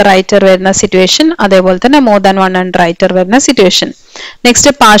ഒരു അണ്ടർറൈറ്റർ വരുന്ന സിറ്റുവേഷൻ, അതേപോലെ തന്നെ മോർ ദാൻ വൺ അണ്ടർറൈറ്റർ വരുന്ന സിറ്റുവേഷൻ.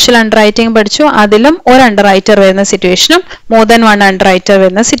 നെക്സ്റ്റ് പാർഷ്യൽ അണ്ടർറൈറ്റിംഗ് പഠിച്ചു. അതിലും ഒരു അണ്ടർറൈറ്റർ വരുന്ന സിറ്റുവേഷനും മോർ ദാൻ വൺ അണ്ടർറൈറ്റർ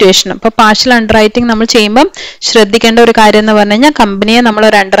വരുന്ന സിറ്റുവേഷനും. അപ്പോൾ പാർഷ്യൽ അണ്ടർറൈറ്റിംഗ് നമ്മൾ ചെയ്യുമ്പം ശ്രദ്ധിക്കേണ്ട ഒരു കാര്യം എന്ന് പറഞ്ഞു കഴിഞ്ഞാൽ കമ്പനിയെ നമ്മൾ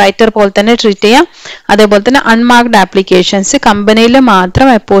ഒരു അണ്ടർറൈറ്റർ പോലെ തന്നെ ട്രീറ്റ് ചെയ്യാം. അതേപോലെ തന്നെ അൺമാർക്ക്ഡ് ആപ്ലിക്കേഷൻസ് കമ്പനിയിൽ മാത്രം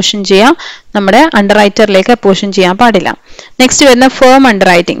അപ്പോർഷൻ ചെയ്യാം. നമ്മുടെ അണ്ടർറൈറ്ററിലേക്ക് അപ്പോഷൻ ചെയ്യാൻ പാടില്ല. നെക്സ്റ്റ് വരുന്ന ഫേം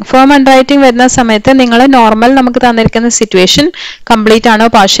അണ്ടർറൈറ്റിംഗ്. ഫേം അണ്ടർറൈറ്റിംഗ് വരുന്ന സമയത്ത് നിങ്ങൾ നോർമൽ നമുക്ക് തന്നിരിക്കുന്ന സിറ്റുവേഷൻ കംപ്ലീറ്റ് ആണോ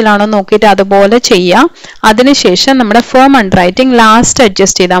പാർഷ്യൽ ആണോ നോക്കിയിട്ട് അതുപോലെ ചെയ്യുക. അതിനുശേഷം നമ്മുടെ ഫേം അണ്ടർറൈറ്റിംഗ് ലാസ്റ്റ്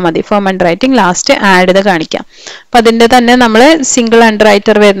അഡ്ജസ്റ്റ് ചെയ്താൽ മതി. ഫേം അണ്ടർറൈറ്റിംഗ് ലാസ്റ്റ് ആഡ് ചെയ്ത് കാണിക്കാം. അപ്പൊ അതിന്റെ തന്നെ നമ്മൾ സിംഗിൾ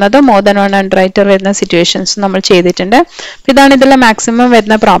അണ്ടർറൈറ്റർ വരുന്നത് മോർ ദാൻ വൺ അണ്ടർറൈറ്റർ വരുന്ന സിറ്റുവേഷൻസ് നമ്മൾ ചെയ്തിട്ടുണ്ട്. ഇതാണ് ഇതിലെ മാക്സിമം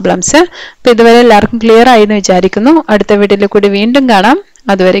വരുന്ന പ്രോബ്ലംസ്. അപ്പൊ ഇതുവരെ എല്ലാവർക്കും ക്ലിയർ ആയി എന്ന് വിചാരിക്കുന്നു. അടുത്ത വീഡിയോയിൽ കൂടി വീണ്ടും കാണാം.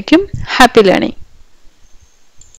 അതുവരേക്കും ഹാപ്പി ലേണിംഗ്.